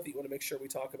you love that you want to make sure we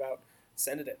talk about,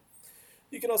 send it in.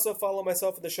 You can also follow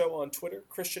myself and the show on Twitter,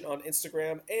 Christian on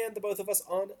Instagram, and the both of us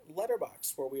on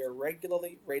Letterboxd, where we are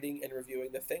regularly rating and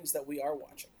reviewing the things that we are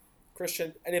watching.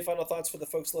 Christian, any final thoughts for the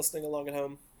folks listening along at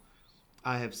home?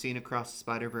 I have seen Across the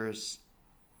Spider-Verse.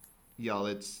 Y'all,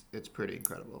 it's pretty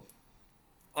incredible.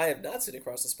 I have not seen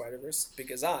Across the Spider-Verse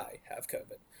because I have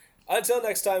COVID. Until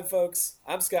next time, folks,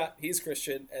 I'm Scott, he's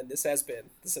Christian, and this has been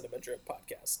the Cinema Drip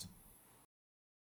Podcast.